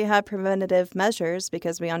 that's why we have preventative measures,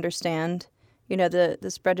 because we understand, the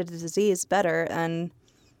spread of the disease better, and,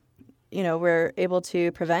 we're able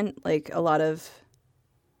to prevent, a lot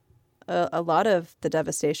of the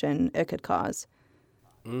devastation it could cause.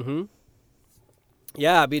 Mm-hmm.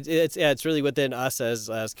 Yeah, I mean, it's really within us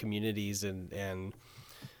as communities and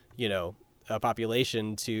a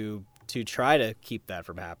population to try to keep that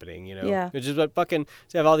from happening. Which is what to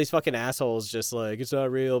have all these fucking assholes just like it's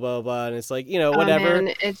not real, blah blah blah, and it's like whatever. Oh,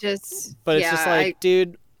 man, it's just like,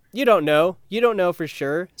 dude. You don't know for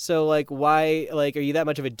sure. So like, why are you that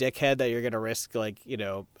much of a dickhead that you're gonna risk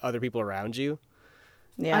other people around you?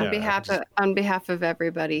 Yeah. On behalf of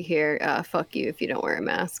everybody here, fuck you if you don't wear a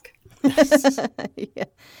mask.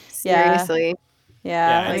 Seriously.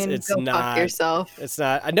 Yeah. I mean, it's go not. Fuck yourself. It's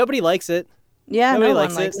not. Nobody likes it. Yeah, nobody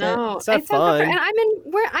likes it. No, it's not fun. And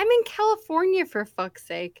I'm in California, for fuck's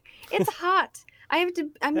sake. It's hot. I have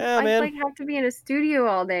to be in a studio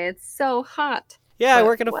all day. It's so hot. Yeah, I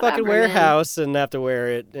work in a fucking warehouse and have to wear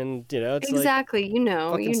it, and it's exactly. Like, you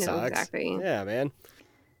know sucks. Exactly. Yeah, man.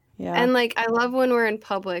 Yeah. And I love when we're in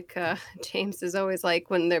public. James is always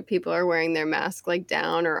like when people are wearing their mask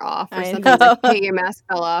down or off or something. He's like, hey, your mask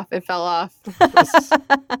fell off. It fell off.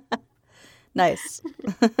 Nice.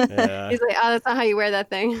 Yeah. He's like, oh, that's not how you wear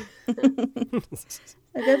that thing.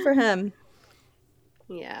 Good for him.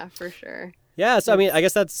 Yeah, for sure. Yeah, so I mean, I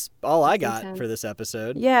guess that's all I got for this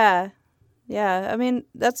episode. Yeah. I mean,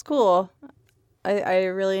 that's cool. I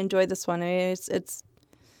really enjoyed this one. I mean, it's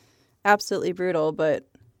absolutely brutal, but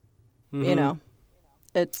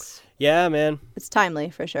it's man. It's timely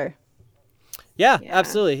for sure. Yeah,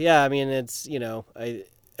 absolutely. Yeah, I mean, it's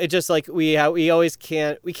it just like we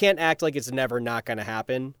can't act like it's never not going to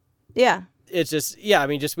happen. Yeah. It's just, I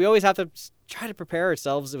mean, we always have to try to prepare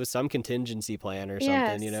ourselves with some contingency plan or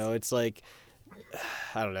something, It's like,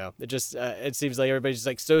 I don't know. It just, it seems like everybody's just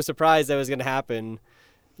like so surprised that it was going to happen,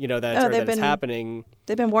 that it's happening.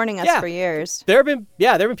 They've been warning us for years. There have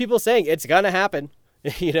been people saying it's going to happen.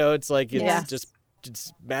 It's like, it's just a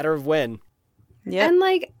matter of when. Yeah. And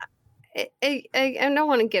like, I don't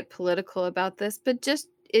want to get political about this, but just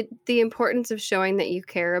the importance of showing that you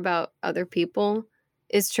care about other people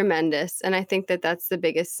is tremendous. And I think that that's the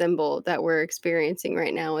biggest symbol that we're experiencing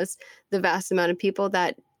right now is the vast amount of people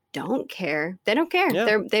that don't care. They don't care.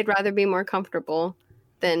 Yeah. They'd rather be more comfortable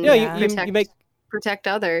than protect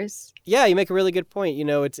others. Yeah, you make a really good point.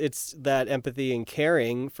 It's that empathy and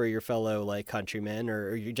caring for your fellow like countrymen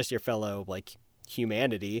or just your fellow like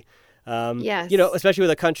humanity. Yes. Especially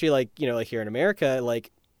with a country like here in America,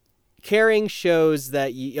 like caring shows that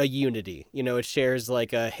a unity. It shares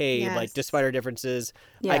like a like despite our differences,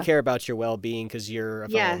 I care about your well-being because you're a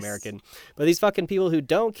fellow American. But these fucking people who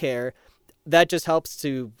don't care, that just helps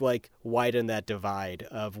to like widen that divide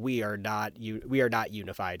of we are not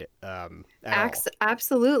unified at all.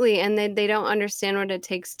 Absolutely, and they don't understand what it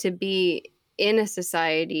takes to be in a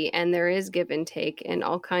society, and there is give and take and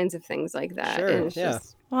all kinds of things like that. Sure, and it's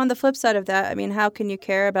just... Well, on the flip side of that, I mean, how can you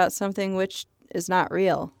care about something which is not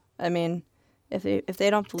real? I mean, if they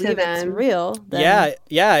don't believe it's real, then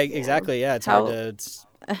exactly. Yeah, it's hard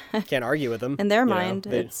to can't argue with them. In their mind,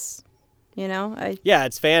 it's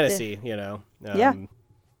it's fantasy.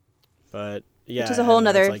 But which is a whole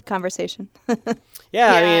nother conversation.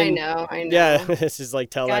 I know. Yeah, this is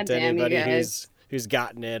like tell that to anybody who's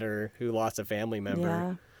gotten it or who lost a family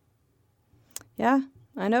member. Yeah,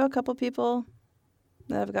 I know a couple people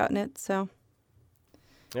that have gotten it, so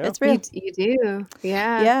it's real. You do,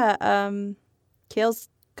 yeah. Yeah. Kale's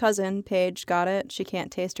cousin Paige got it. She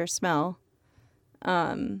can't taste or smell.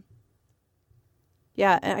 Yeah,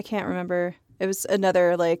 and I can't remember. It was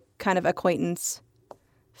another like kind of acquaintance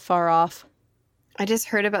far off. I just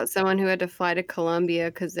heard about someone who had to fly to Colombia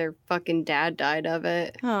because their fucking dad died of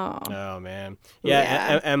it. Oh man.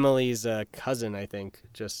 Yeah. Emily's cousin, I think,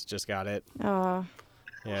 just got it. Oh.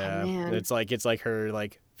 Yeah. Man. It's like her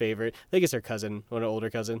like favorite. I think it's her cousin, one older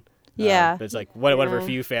cousin. Yeah. It's like one of her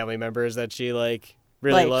few family members that she like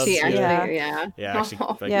really loves. Actually,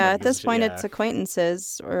 at this point, it's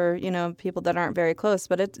acquaintances or people that aren't very close,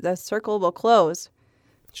 but the circle will close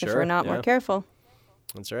if we're not more careful.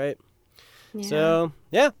 That's right. Yeah. So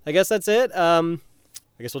I guess that's it. I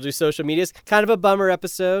guess we'll do social medias. Kind of a bummer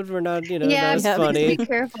episode. We're not, not as funny. Be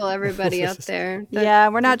careful, everybody out there.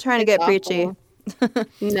 We're not trying to get preachy.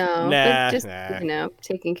 No, but just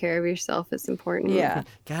taking care of yourself is important. Yeah,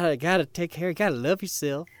 gotta take care. Gotta love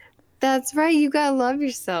yourself. That's right. You gotta love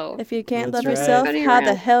yourself. If you can't love yourself, how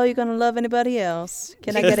the hell are you gonna love anybody else?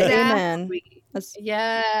 Can I get an amen?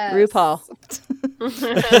 Yes. RuPaul.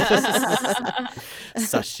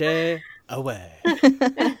 Sashay away.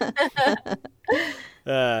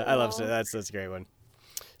 I love it. That's a great one.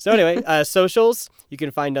 So anyway, socials. You can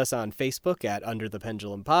find us on Facebook at Under the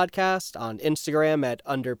Pendulum Podcast, on Instagram at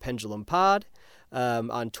Under Pendulum Pod,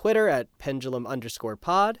 on Twitter at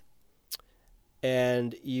Pendulum_pod.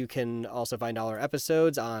 And you can also find all our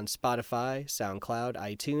episodes on Spotify, SoundCloud,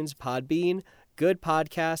 iTunes, Podbean, Good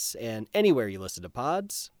Podcasts, and anywhere you listen to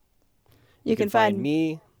pods. You can find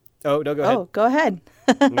me. Oh, no, go ahead. Oh, go ahead.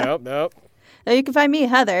 Nope. No, you can find me,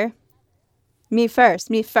 Heather. Me first.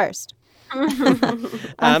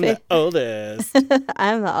 I'm the oldest.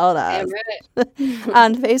 I'm the oldest.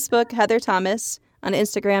 On Facebook, Heather Thomas. On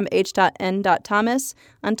Instagram, h.n.thomas.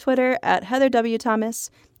 On Twitter, at Heather W. Thomas.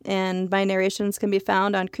 And my narrations can be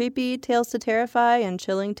found on Creepy, Tales to Terrify, and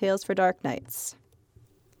Chilling Tales for Dark Nights.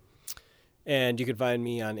 And you can find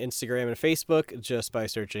me on Instagram and Facebook just by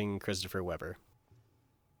searching Christopher Weber.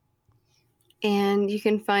 And you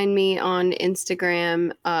can find me on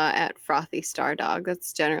Instagram at Frothy Stardog.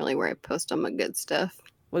 That's generally where I post all my good stuff.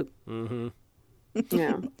 Mm-hmm.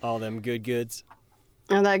 Yeah. All them good goods.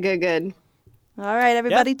 Oh, that good. All right,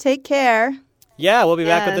 everybody, take care. Yeah, we'll be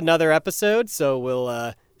back with another episode, so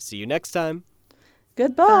we'll see you next time.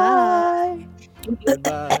 Goodbye.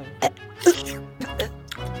 Goodbye.